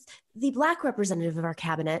the Black representative of our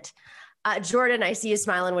cabinet. Jordan, I see you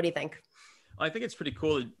smiling. What do you think? I think it's pretty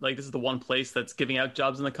cool. Like, this is the one place that's giving out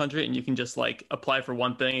jobs in the country, and you can just like apply for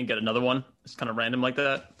one thing and get another one. It's kind of random like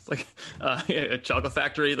that. It's like a chocolate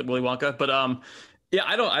factory, like Willy Wonka. But yeah,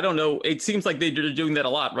 I don't know. It seems like they're doing that a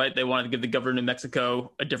lot, right? They wanted to give the governor of New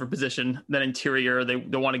Mexico a different position than Interior. They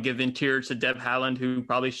want to give Interior to Deb Haaland, who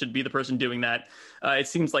probably should be the person doing that. It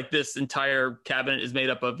seems like this entire cabinet is made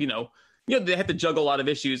up of, they have to juggle a lot of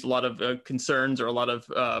issues, a lot of concerns, or a lot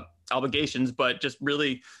of obligations, but just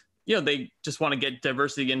really, they just want to get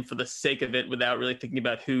diversity in for the sake of it without really thinking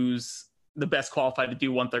about who's the best qualified to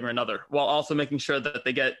do one thing or another, while also making sure that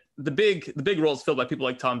they get the big roles filled by people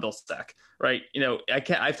like Tom Vilsack, right?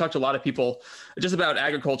 I've talked to a lot of people just about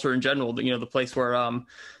agriculture in general, the place where,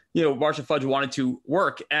 Marcia Fudge wanted to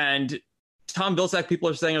work. And Tom Vilsack, people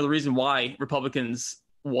are saying, are the reason why Republicans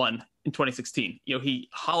won in 2016. He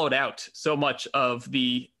hollowed out so much of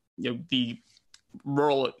the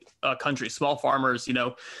rural country, small farmers.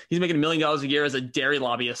 He's making $1 million a year as a dairy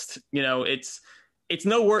lobbyist. It's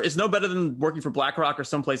no better than working for BlackRock or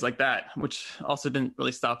someplace like that, which also didn't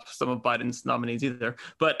really stop some of Biden's nominees either.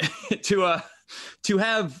 But to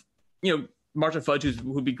have, Marcia Fudge,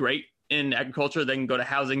 who'd be great in agriculture, then go to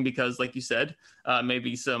housing because, like you said,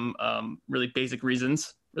 maybe some really basic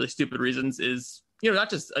reasons, really stupid reasons, is,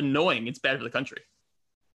 not just annoying, it's bad for the country.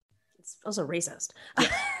 It's also racist. Yeah.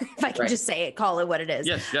 If I can just say it, call it what it is.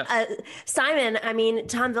 Yes. Simon,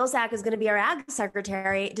 Tom Vilsack is going to be our ag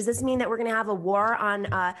secretary. Does this mean that we're going to have a war on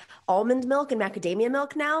almond milk and macadamia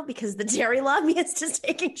milk now because the dairy lobbyist is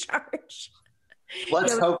taking charge?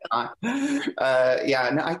 Let's hope not.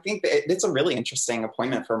 I think that it's a really interesting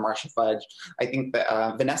appointment for Marcia Fudge. I think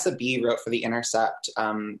that Vanessa B. wrote for The Intercept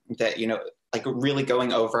that, really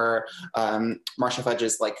going over Marcia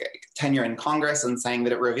Fudge's tenure in Congress and saying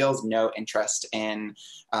that it reveals no interest in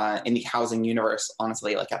the housing universe,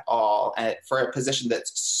 honestly, at all, for a position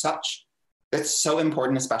that's so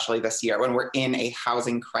important, especially this year when we're in a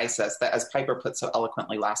housing crisis that, as Piper put so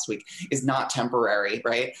eloquently last week, is not temporary,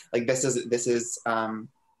 right? This is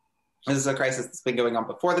a crisis that's been going on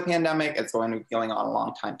before the pandemic. It's going to be going on a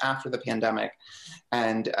long time after the pandemic.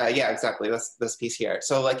 And exactly, this piece here.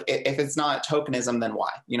 So if it's not tokenism, then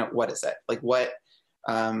why? What is it?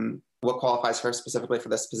 what qualifies her specifically for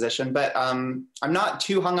this position. But I'm not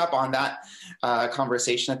too hung up on that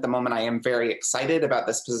conversation at the moment. I am very excited about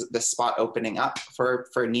this spot opening up for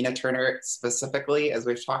Nina Turner specifically, as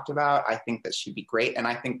we've talked about. I think that she'd be great, and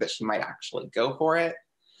I think that she might actually go for it.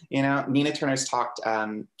 You know, Nina Turner's talked,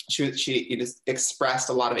 she just expressed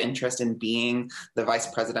a lot of interest in being the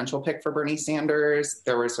vice presidential pick for Bernie Sanders.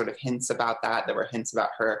 There were sort of hints about that. There were hints about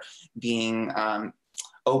her being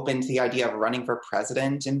open to the idea of running for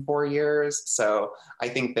president in 4 years. So I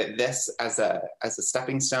think that this as a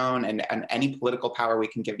stepping stone and any political power we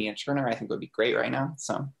can give Nina Turner, I think would be great right now.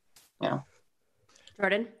 So, yeah.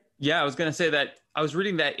 Jordan? Yeah, I was going to say that I was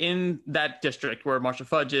reading that in that district where Marcia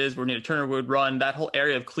Fudge is, where Nina Turner would run, that whole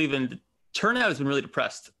area of Cleveland, turnout has been really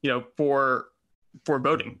depressed, for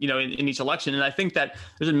voting, in each election. And I think that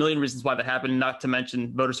there's a million reasons why that happened, not to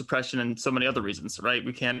mention voter suppression and so many other reasons, right?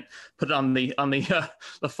 We can't put it on the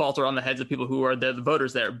fault or on the heads of people who are the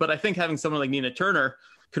voters there. But I think having someone like Nina Turner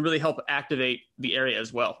could really help activate the area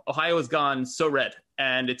as well. Ohio has gone so red,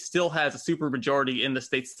 and it still has a super majority in the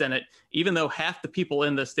state Senate, even though half the people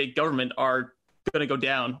in the state government are going to go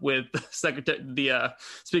down with the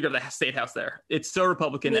Speaker of the State House there. It's so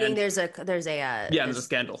Republican. Meaning there's a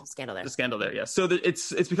scandal. Scandal there. The scandal there, yeah. So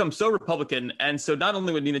it's become so Republican, and so not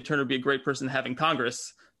only would Nina Turner be a great person to have in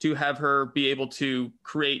Congress, to have her be able to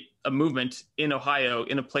create a movement in Ohio,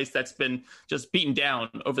 in a place that's been just beaten down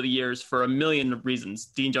over the years for a million reasons,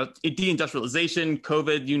 deindustrialization,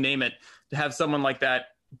 COVID, you name it, to have someone like that,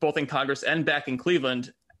 both in Congress and back in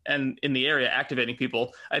Cleveland and in the area activating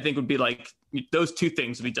people, I think would be like, those two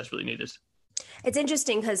things would be desperately needed. It's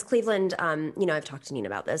interesting because Cleveland, I've talked to Nina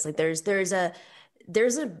about this. Like there's a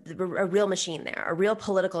real machine there, a real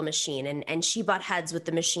political machine. And she butt heads with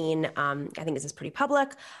the machine. I think this is pretty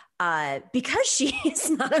public because she is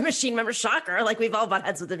not a machine member. Shocker. Like we've all butt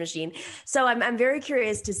heads with the machine. So I'm very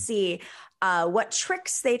curious to see what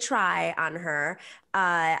tricks they try on her.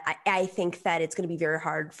 I think that it's going to be very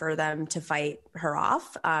hard for them to fight her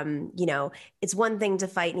off. It's one thing to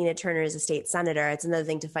fight Nina Turner as a state senator. It's another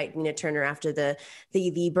thing to fight Nina Turner after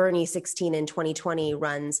the Bernie 16 and 2020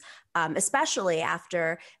 runs, especially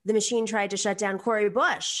after the machine tried to shut down Cori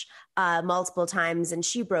Bush multiple times and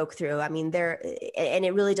she broke through. I mean, and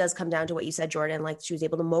it really does come down to what you said, Jordan, like she was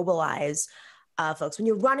able to mobilize folks. When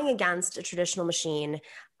you're running against a traditional machine,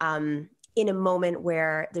 in a moment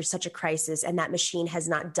where there's such a crisis and that machine has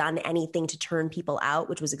not done anything to turn people out,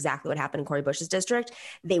 which was exactly what happened in Cori Bush's district.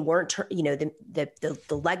 They weren't, the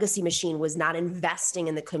legacy machine was not investing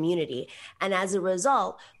in the community. And as a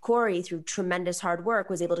result, Cori, through tremendous hard work,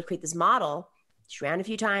 was able to create this model. She ran a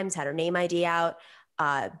few times, had her name ID out,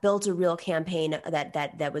 built a real campaign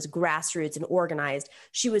that was grassroots and organized.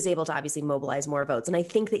 She was able to obviously mobilize more votes. And I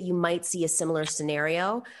think that you might see a similar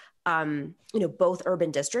scenario both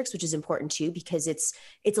urban districts, which is important too, because it's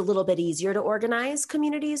a little bit easier to organize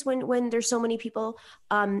communities when there's so many people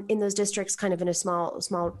in those districts, kind of in a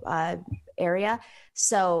small area.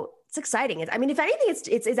 So it's exciting. If anything,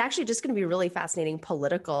 it's actually just going to be really fascinating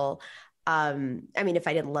political. If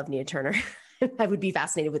I didn't love Nina Turner, I would be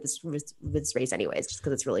fascinated with this race anyways, just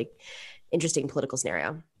because it's really interesting political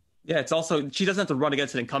scenario. Yeah, it's also, she doesn't have to run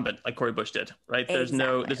against an incumbent like Cori Bush did, right? There's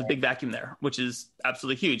a big vacuum there, which is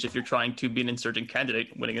absolutely huge if you're trying to be an insurgent candidate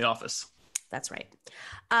winning an office. That's right.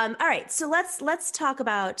 All right, so let's talk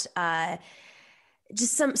about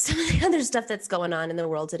just some of the other stuff that's going on in the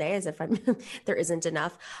world today, as if there isn't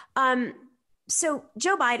enough. So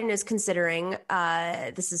Joe Biden is considering,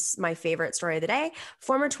 this is my favorite story of the day,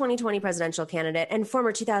 former 2020 presidential candidate and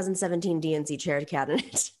former 2017 DNC chair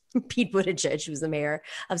candidate, Pete Buttigieg, who's the mayor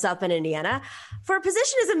of South Bend, Indiana, for a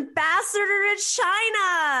position as ambassador to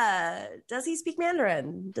China. Does he speak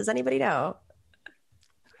Mandarin? Does anybody know?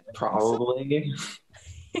 Probably.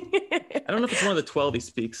 I don't know if it's one of the 12 he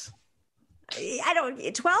speaks. 12? I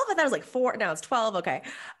thought it was like 4. No, it's 12. Okay.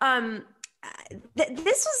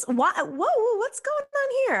 This was whoa, what's going on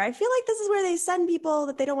here? I feel like this is where they send people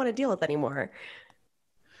that they don't want to deal with anymore.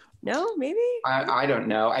 No, maybe? I don't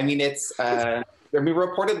know. I mean, it's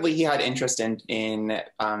reportedly he had interest in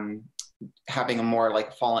having a more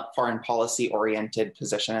like foreign policy oriented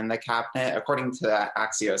position in the cabinet, according to that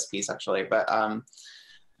Axios piece, actually. But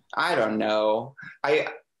I don't know.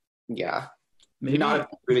 Maybe not a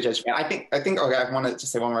Buttigieg fan. I think. Okay, I wanted to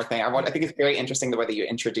say one more thing. I think it's very interesting the way that you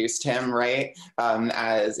introduced him, right?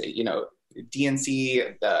 As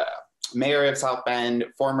DNC, the mayor of South Bend,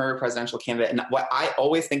 former presidential candidate, and what I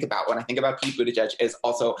always think about when I think about Pete Buttigieg is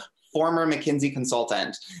also former McKinsey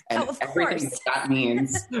consultant, and everything that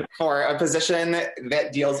means for a position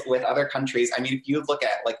that deals with other countries. I mean, if you look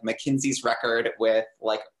at like McKinsey's record with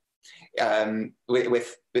like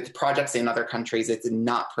with projects in other countries, it's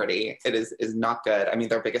not pretty. It is not good. I mean,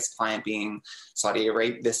 their biggest client being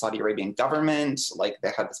the Saudi Arabian government. Like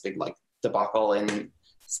they had this big like debacle in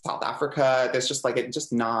South Africa. There's just like it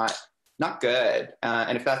just not good.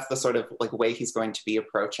 And if that's the sort of like way he's going to be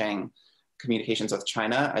approaching communications with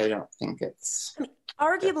China, I don't think it's. I mean,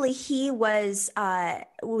 arguably, he was. What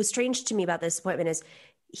was strange to me about this appointment is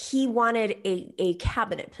he wanted a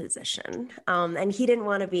cabinet position, and he didn't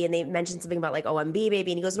want to be. And they mentioned something about like OMB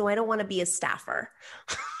maybe, and he goes, "No, I don't want to be a staffer."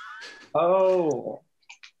 Oh.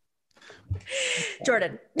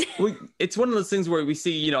 Jordan. It's one of those things where we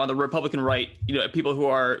see, on the Republican right, people who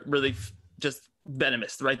are really just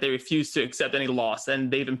venomous, right? They refuse to accept any loss, and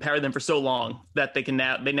they've empowered them for so long that they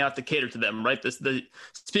now have to cater to them, right? The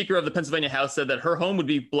Speaker of the Pennsylvania House said that her home would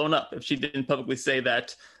be blown up if she didn't publicly say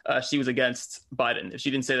that she was against Biden, if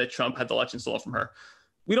she didn't say that Trump had the election stolen from her.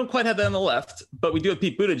 We don't quite have that on the left, but we do have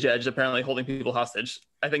Pete Buttigieg apparently holding people hostage.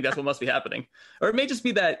 I think that's what must be happening. Or it may just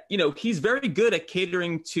be that, he's very good at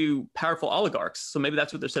catering to powerful oligarchs. So maybe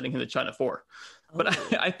that's what they're sending him to China for. But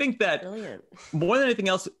I think that more than anything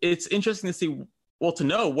else, it's interesting to see, to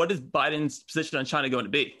know what is Biden's position on China going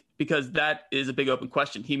to be, because that is a big open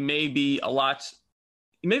question. He may be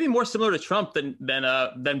more similar to Trump than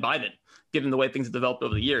Biden, given the way things have developed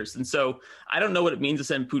over the years. And so I don't know what it means to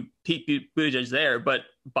send Pete Buttigieg there, but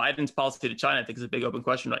Biden's policy to China, I think, is a big open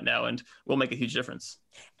question right now and will make a huge difference.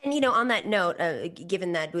 And, on that note,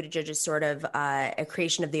 given that Buttigieg is sort of a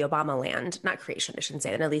creation of the Obama land, not creation, I shouldn't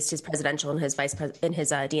say that, at least his presidential and his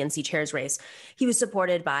DNC chair's race, he was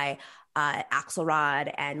supported by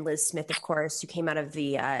Axelrod and Liz Smith, of course, who came out of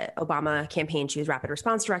the Obama campaign. She was rapid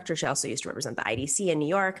response director. She also used to represent the IDC in New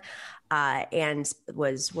York and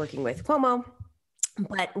was working with Cuomo.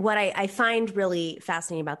 But what I find really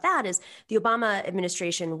fascinating about that is the Obama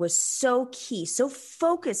administration was so key, so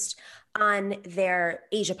focused on their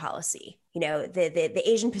Asia policy, the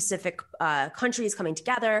Asian Pacific countries coming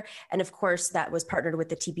together. And of course, that was partnered with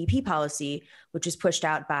the TPP policy, which was pushed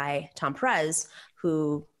out by Tom Perez,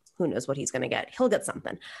 who knows what he's going to get. He'll get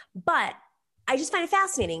something. But I just find it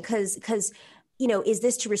fascinating because is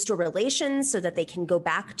this to restore relations so that they can go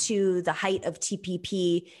back to the height of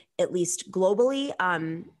TPP, at least globally?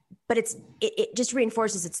 But it just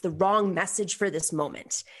reinforces it's the wrong message for this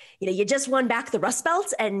moment. You just won back the Rust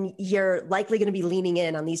Belt and you're likely going to be leaning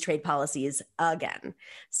in on these trade policies again.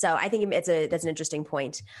 So I think that's an interesting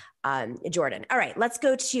point, Jordan. All right, let's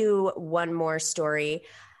go to one more story.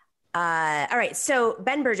 All right, so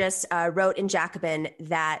Ben Burgess wrote in Jacobin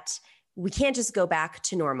that we can't just go back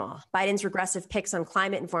to normal. Biden's regressive picks on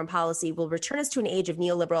climate and foreign policy will return us to an age of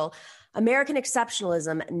neoliberal American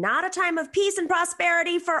exceptionalism, not a time of peace and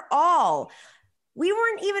prosperity for all. We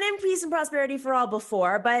weren't even in peace and prosperity for all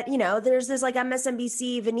before, but there's this like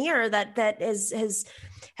MSNBC veneer that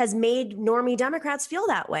has made normie Democrats feel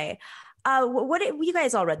that way. You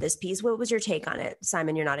guys all read this piece. What was your take on it?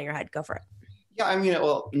 Simon, you're nodding your head. Go for it. Yeah, I mean,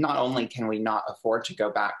 well, not only can we not afford to go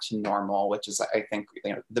back to normal, which is, I think,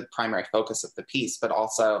 the primary focus of the piece, but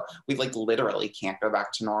also we literally can't go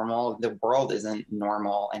back to normal. The world isn't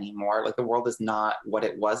normal anymore. The world is not what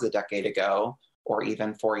it was a decade ago or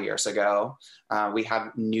even 4 years ago. We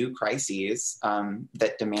have new crises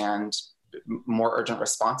that demand more urgent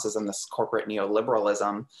responses than this corporate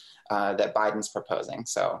neoliberalism that Biden's proposing.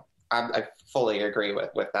 So I fully agree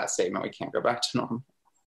with that statement. We can't go back to normal.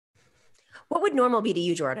 What would normal be to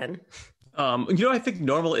you, Jordan? I think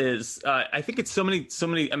normal is, I think it's so many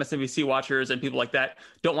MSNBC watchers and people like that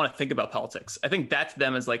don't want to think about politics. I think that's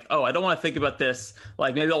them as like, oh, I don't want to think about this.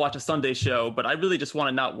 Like maybe I'll watch a Sunday show, but I really just want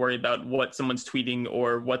to not worry about what someone's tweeting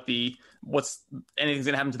or what's anything's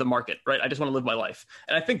going to happen to the market, right? I just want to live my life.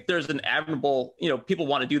 And I think there's an admirable, people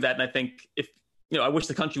want to do that. And I think if, I wish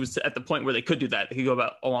the country was at the point where they could do that. They could go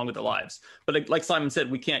about along with their lives. But like Simon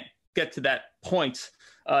said, we can't get to that point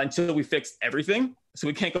until we fix everything. So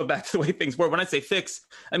we can't go back to the way things were. When I say fix,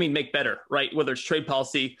 I mean make better, right? Whether it's trade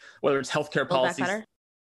policy, whether it's healthcare policies.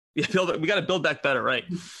 Yeah, we got to build back better, right?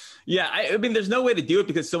 Yeah, I mean, there's no way to do it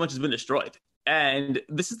because so much has been destroyed. And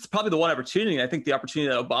this is probably the one opportunity. I think the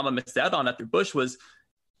opportunity that Obama missed out on after Bush was,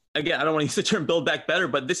 again, I don't want to use the term build back better,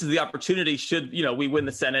 but this is the opportunity should, we win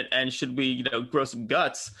the Senate and should we, grow some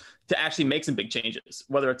guts to actually make some big changes,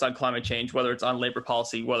 whether it's on climate change, whether it's on labor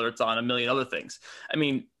policy, whether it's on a million other things. I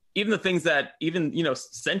mean, even the things that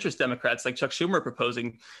centrist Democrats like Chuck Schumer are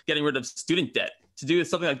proposing, getting rid of student debt, to do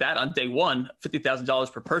something like that on day one,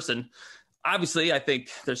 $50,000 per person. Obviously, I think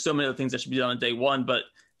there's so many other things that should be done on day one, but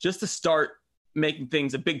just to start making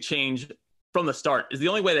things a big change from the start is the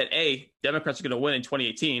only way that Democrats are going to win in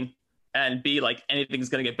 2018, and B, like anything's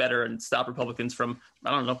going to get better and stop Republicans from,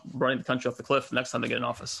 I don't know, running the country off the cliff next time they get in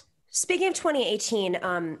office. Speaking of 2018,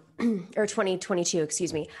 or 2022,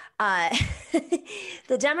 excuse me,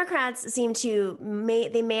 the Democrats seem to,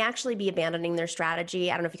 they may actually be abandoning their strategy.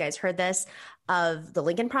 I don't know if you guys heard this, of the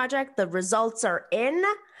Lincoln Project. The results are in.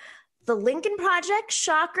 The Lincoln Project,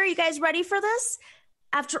 shocker. You guys ready for this?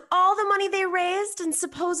 After all the money they raised and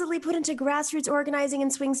supposedly put into grassroots organizing in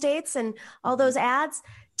swing states and all those ads,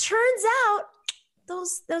 turns out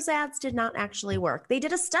those ads did not actually work. They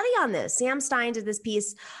did a study on this. Sam Stein did this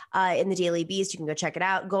piece in the Daily Beast. You can go check it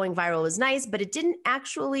out. Going viral was nice, but it didn't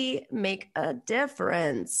actually make a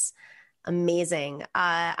difference. Amazing.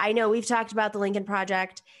 I know we've talked about the Lincoln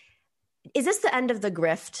Project. Is this the end of the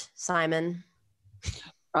grift, Simon?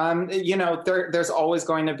 There's always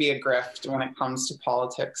going to be a grift when it comes to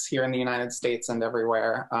politics here in the United States and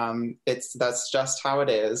everywhere. That's just how it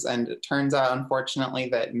is. And it turns out, unfortunately,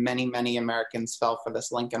 that many, many Americans fell for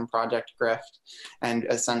this Lincoln Project grift and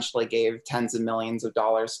essentially gave tens of millions of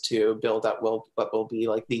dollars to build up what will be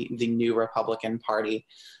like the new Republican Party.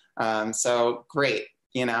 So great,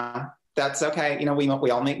 that's okay. We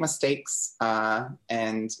all make mistakes,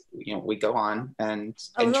 and we go on and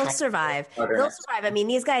they'll survive. They'll survive. I mean,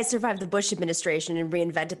 these guys survived the Bush administration and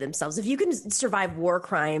reinvented themselves. If you can survive war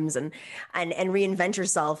crimes and reinvent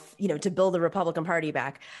yourself, to build the Republican Party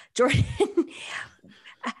back, Jordan,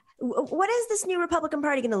 what is this new Republican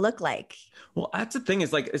Party going to look like? Well, that's the thing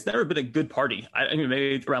is, like, it's never been a good party. I mean,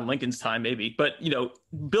 maybe around Lincoln's time, maybe. But,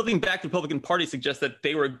 building back the Republican Party suggests that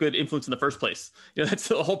they were a good influence in the first place. That's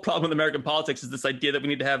the whole problem with American politics, is this idea that we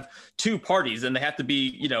need to have two parties and they have to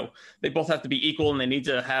be, they both have to be equal, and they need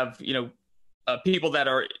to have, people that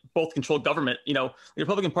are both control government. The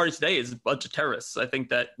Republican Party today is a bunch of terrorists. I think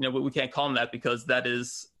that, we can't call them that because that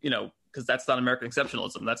is, because that's not American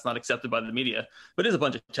exceptionalism. That's not accepted by the media, but it is a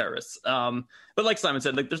bunch of terrorists. But like Simon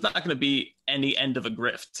said, there's not going to be any end of a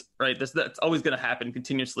grift, right? That's always going to happen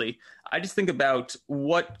continuously. I just think about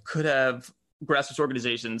what could have grassroots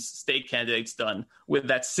organizations, state candidates done with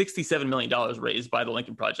that $67 million raised by the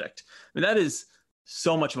Lincoln Project. I mean, that is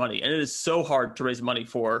so much money, and it is so hard to raise money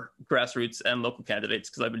for grassroots and local candidates,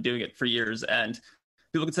 because I've been doing it for years. And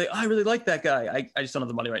people can say, I really like that guy. I just don't have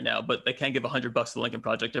the money right now, but they can't give $100 to the Lincoln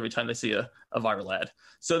Project every time they see a viral ad.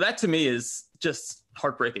 So that to me is just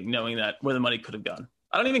heartbreaking, knowing that where the money could have gone.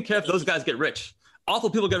 I don't even care if those guys get rich. Awful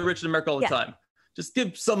people get rich in America all the time. Just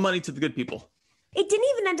give some money to the good people. It didn't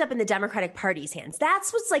even end up in the Democratic Party's hands.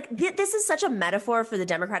 That's what's like, this is such a metaphor for the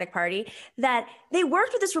Democratic Party, that they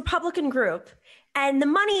worked with this Republican group and the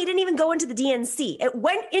money didn't even go into the DNC. It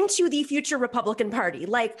went into the future Republican Party.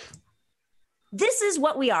 Like, this is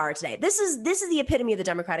what we are today. This is the epitome of the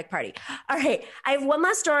Democratic Party. All right, I have one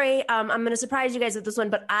last story. I'm going to surprise you guys with this one,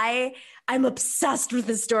 but I'm obsessed with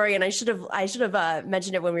this story, and I should have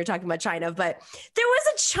mentioned it when we were talking about China. But there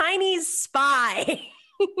was a Chinese spy.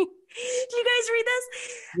 Did you guys read this?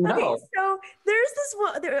 No. Okay, so there's this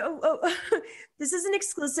one. This is an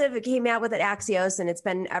exclusive. It came out with at Axios, and it's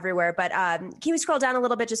been everywhere. But can we scroll down a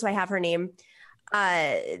little bit just so I have her name?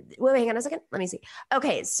 Wait, hang on a second. Let me see.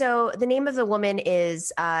 Okay, so the name of the woman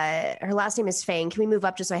is, her last name is Fang. Can we move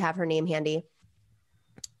up just so I have her name handy?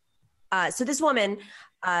 So this woman,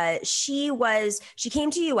 she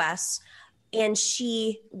came to U.S. and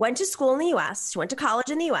she went to school in the U.S. She went to college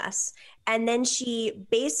in the U.S. And then she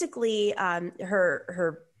basically,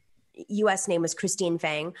 her U.S. name was Christine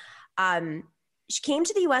Fang. She came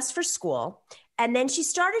to the U.S. for school. And then she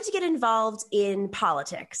started to get involved in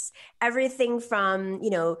politics, everything from,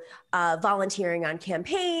 volunteering on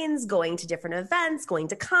campaigns, going to different events, going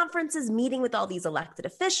to conferences, meeting with all these elected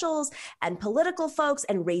officials and political folks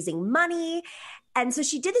and raising money. And so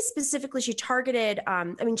she did this specifically. She targeted, a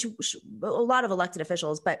lot of elected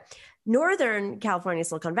officials, but Northern California,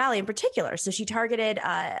 Silicon Valley in particular. So she targeted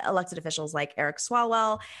elected officials like Eric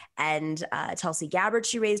Swalwell and Tulsi Gabbard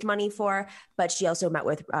she raised money for, but she also met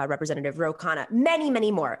with Representative Ro Khanna, many,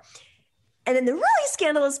 many more. And then the really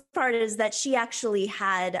scandalous part is that she actually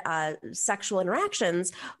had sexual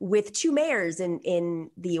interactions with two mayors in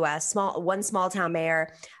the U.S., one small town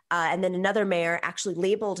mayor, and then another mayor actually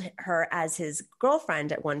labeled her as his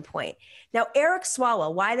girlfriend at one point. Now, Eric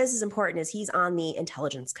Swalwell, why this is important is he's on the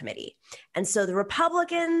Intelligence Committee. And so the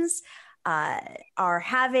Republicans are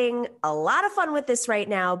having a lot of fun with this right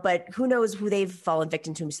now, but who knows who they've fallen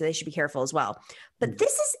victim to, so they should be careful as well. But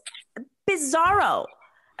this is bizarro.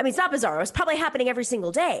 I mean, it's not bizarro. It's probably happening every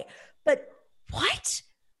single day. But what?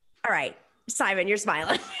 All right, Simon, you're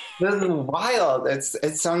smiling. This is wild. It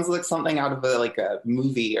sounds like something out of a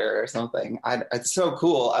movie or something. It's so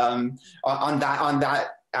cool. On that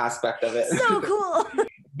aspect of it. So cool.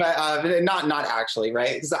 but not actually,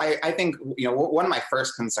 right? Because I think, one of my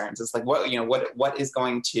first concerns is like, what's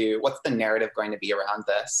the narrative going to be around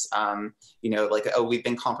this? We've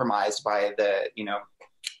been compromised by the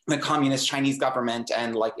communist Chinese government,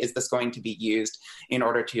 and like, is this going to be used in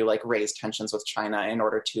order to like raise tensions with China, in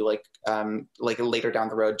order to like later down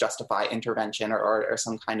the road justify intervention or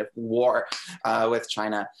some kind of war with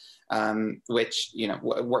China, which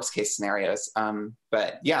worst case scenarios.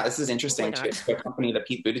 But yeah, this is interesting to accompany the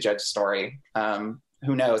Pete Buttigieg story.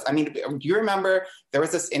 Who knows? I mean, do you remember there was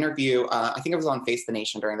this interview, I think it was on Face the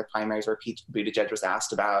Nation during the primaries, where Pete Buttigieg was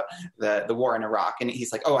asked about the war in Iraq. And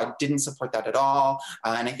he's like, oh, I didn't support that at all.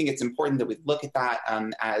 And I think it's important that we look at that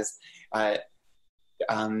as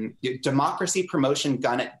democracy promotion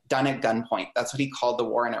done at gunpoint. That's what he called the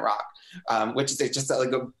war in Iraq, which is just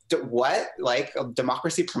like, what? Like,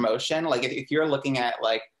 democracy promotion? Like, if you're looking at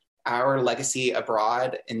like our legacy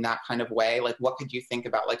abroad in that kind of way, like, what could you think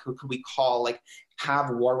about? Like, who could we call, like,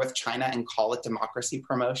 have war with China and call it democracy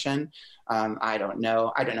promotion? I don't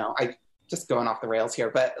know. I just going off the rails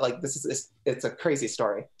here, but like, it's a crazy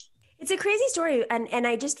story. It's a crazy story. And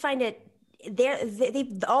I just find it,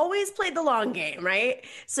 they've always played the long game, right?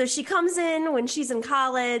 So she comes in when she's in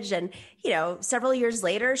college, and, several years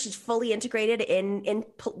later, she's fully integrated in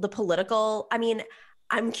the political, I mean,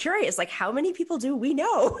 I'm curious, like, how many people do we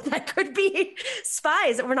know that could be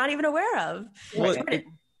spies that we're not even aware of? Well,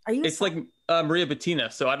 it's like Maria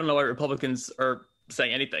Butina. So I don't know why Republicans are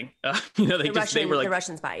saying anything. They were like the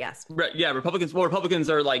Russian spy. Yes. Yeah. Republicans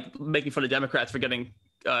are like making fun of Democrats for getting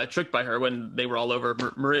tricked by her when they were all over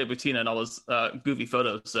Maria Butina and all those goofy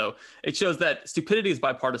photos. So it shows that stupidity is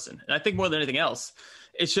bipartisan. And I think more than anything else,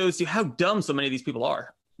 it shows you how dumb so many of these people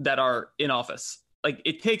are that are in office. Like,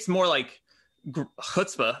 it takes more like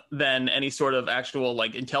chutzpah than any sort of actual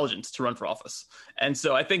like intelligence to run for office. And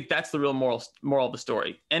so I think that's the real moral of the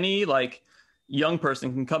story. Any like young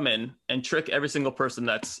person can come in and trick every single person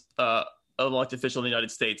that's an elected official in the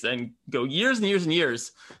United States and go years and years and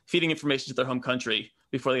years feeding information to their home country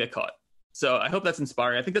before they get caught. So I hope that's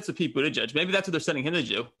inspiring. I think that's what Pete Buttigieg, maybe that's what they're sending him to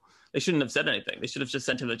do. They shouldn't have said anything. They should have just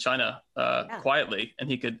sent him to China quietly, and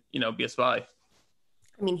he could, be a spy.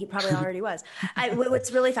 I mean, he probably already was.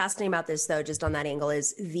 What's really fascinating about this, though, just on that angle,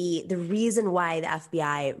 is the reason why the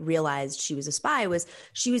FBI realized she was a spy was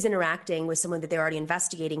she was interacting with someone that they were already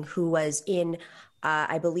investigating, who was in,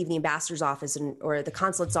 I believe, the ambassador's office or the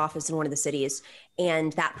consulate's office in one of the cities,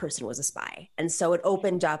 and that person was a spy. And so it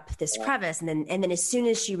opened up this crevice. And then as soon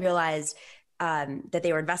as she realized that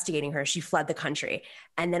they were investigating her, she fled the country.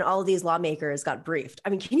 And then all of these lawmakers got briefed.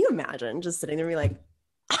 I mean, can you imagine just sitting there and be like,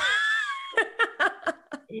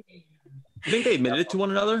 I think they admitted it to one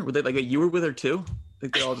another. Were they like, you were with her too? I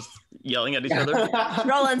think they're all just yelling at each other.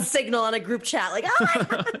 They're all on Signal on a group chat, like, oh,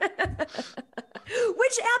 which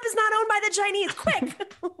app is not owned by the Chinese?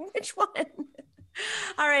 Quick, which one?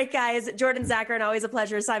 All right, guys. Jordan Zakarin, always a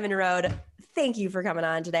pleasure. Simon Narode, thank you for coming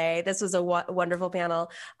on today. This was a wonderful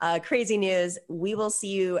panel. Crazy news. We will see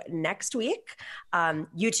you next week.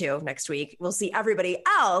 You two next week. We'll see everybody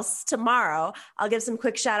else tomorrow. I'll give some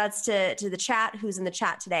quick shout outs to the chat, who's in the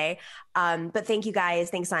chat today. But thank you guys.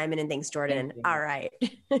 Thanks, Simon, and thanks, Jordan. All right.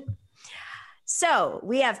 So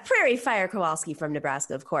we have Prairie Fire Kowalski from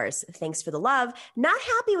Nebraska, of course. Thanks for the love. Not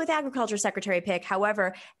happy with Agriculture Secretary pick.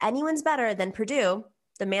 However, anyone's better than Perdue.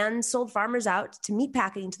 The man sold farmers out to the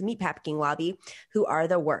meatpacking lobby, who are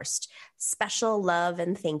the worst. Special love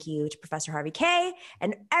and thank you to Professor Harvey K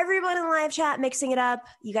and everyone in the live chat mixing it up.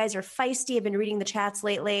 You guys are feisty. I've been reading the chats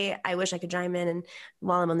lately. I wish I could chime in and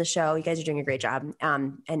while I'm on the show. You guys are doing a great job.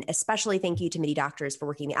 And especially thank you to MIDI Doctors for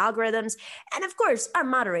working the algorithms. And of course, our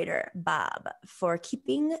moderator, Bob, for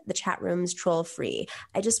keeping the chat rooms troll free.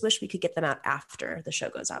 I just wish we could get them out after the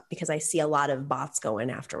show goes up, because I see a lot of bots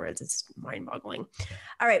going afterwards. It's mind boggling.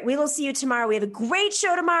 All right, we will see you tomorrow. We have a great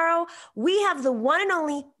show tomorrow. We have the one and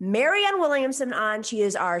only Marianne Williamson on. She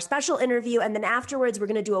is our special interview. And then afterwards, we're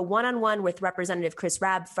going to do a one-on-one with Representative Chris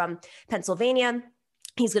Rabb from Pennsylvania.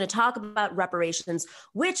 He's going to talk about reparations,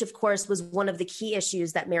 which, of course, was one of the key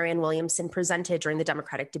issues that Marianne Williamson presented during the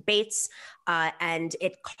Democratic debates. And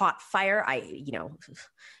it caught fire.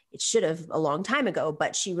 It should have a long time ago,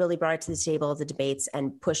 but she really brought it to the table of the debates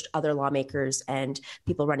and pushed other lawmakers and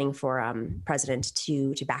people running for president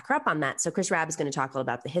to back her up on that. So Chris Rabb is going to talk a little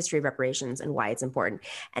about the history of reparations and why it's important,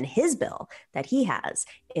 and his bill that he has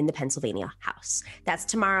in the Pennsylvania House. That's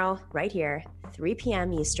tomorrow, right here, 3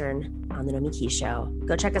 p.m. Eastern on The Nomi Key Show.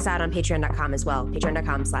 Go check us out on patreon.com as well,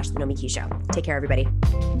 patreon.com/The Nomi Key Show. Take care, everybody.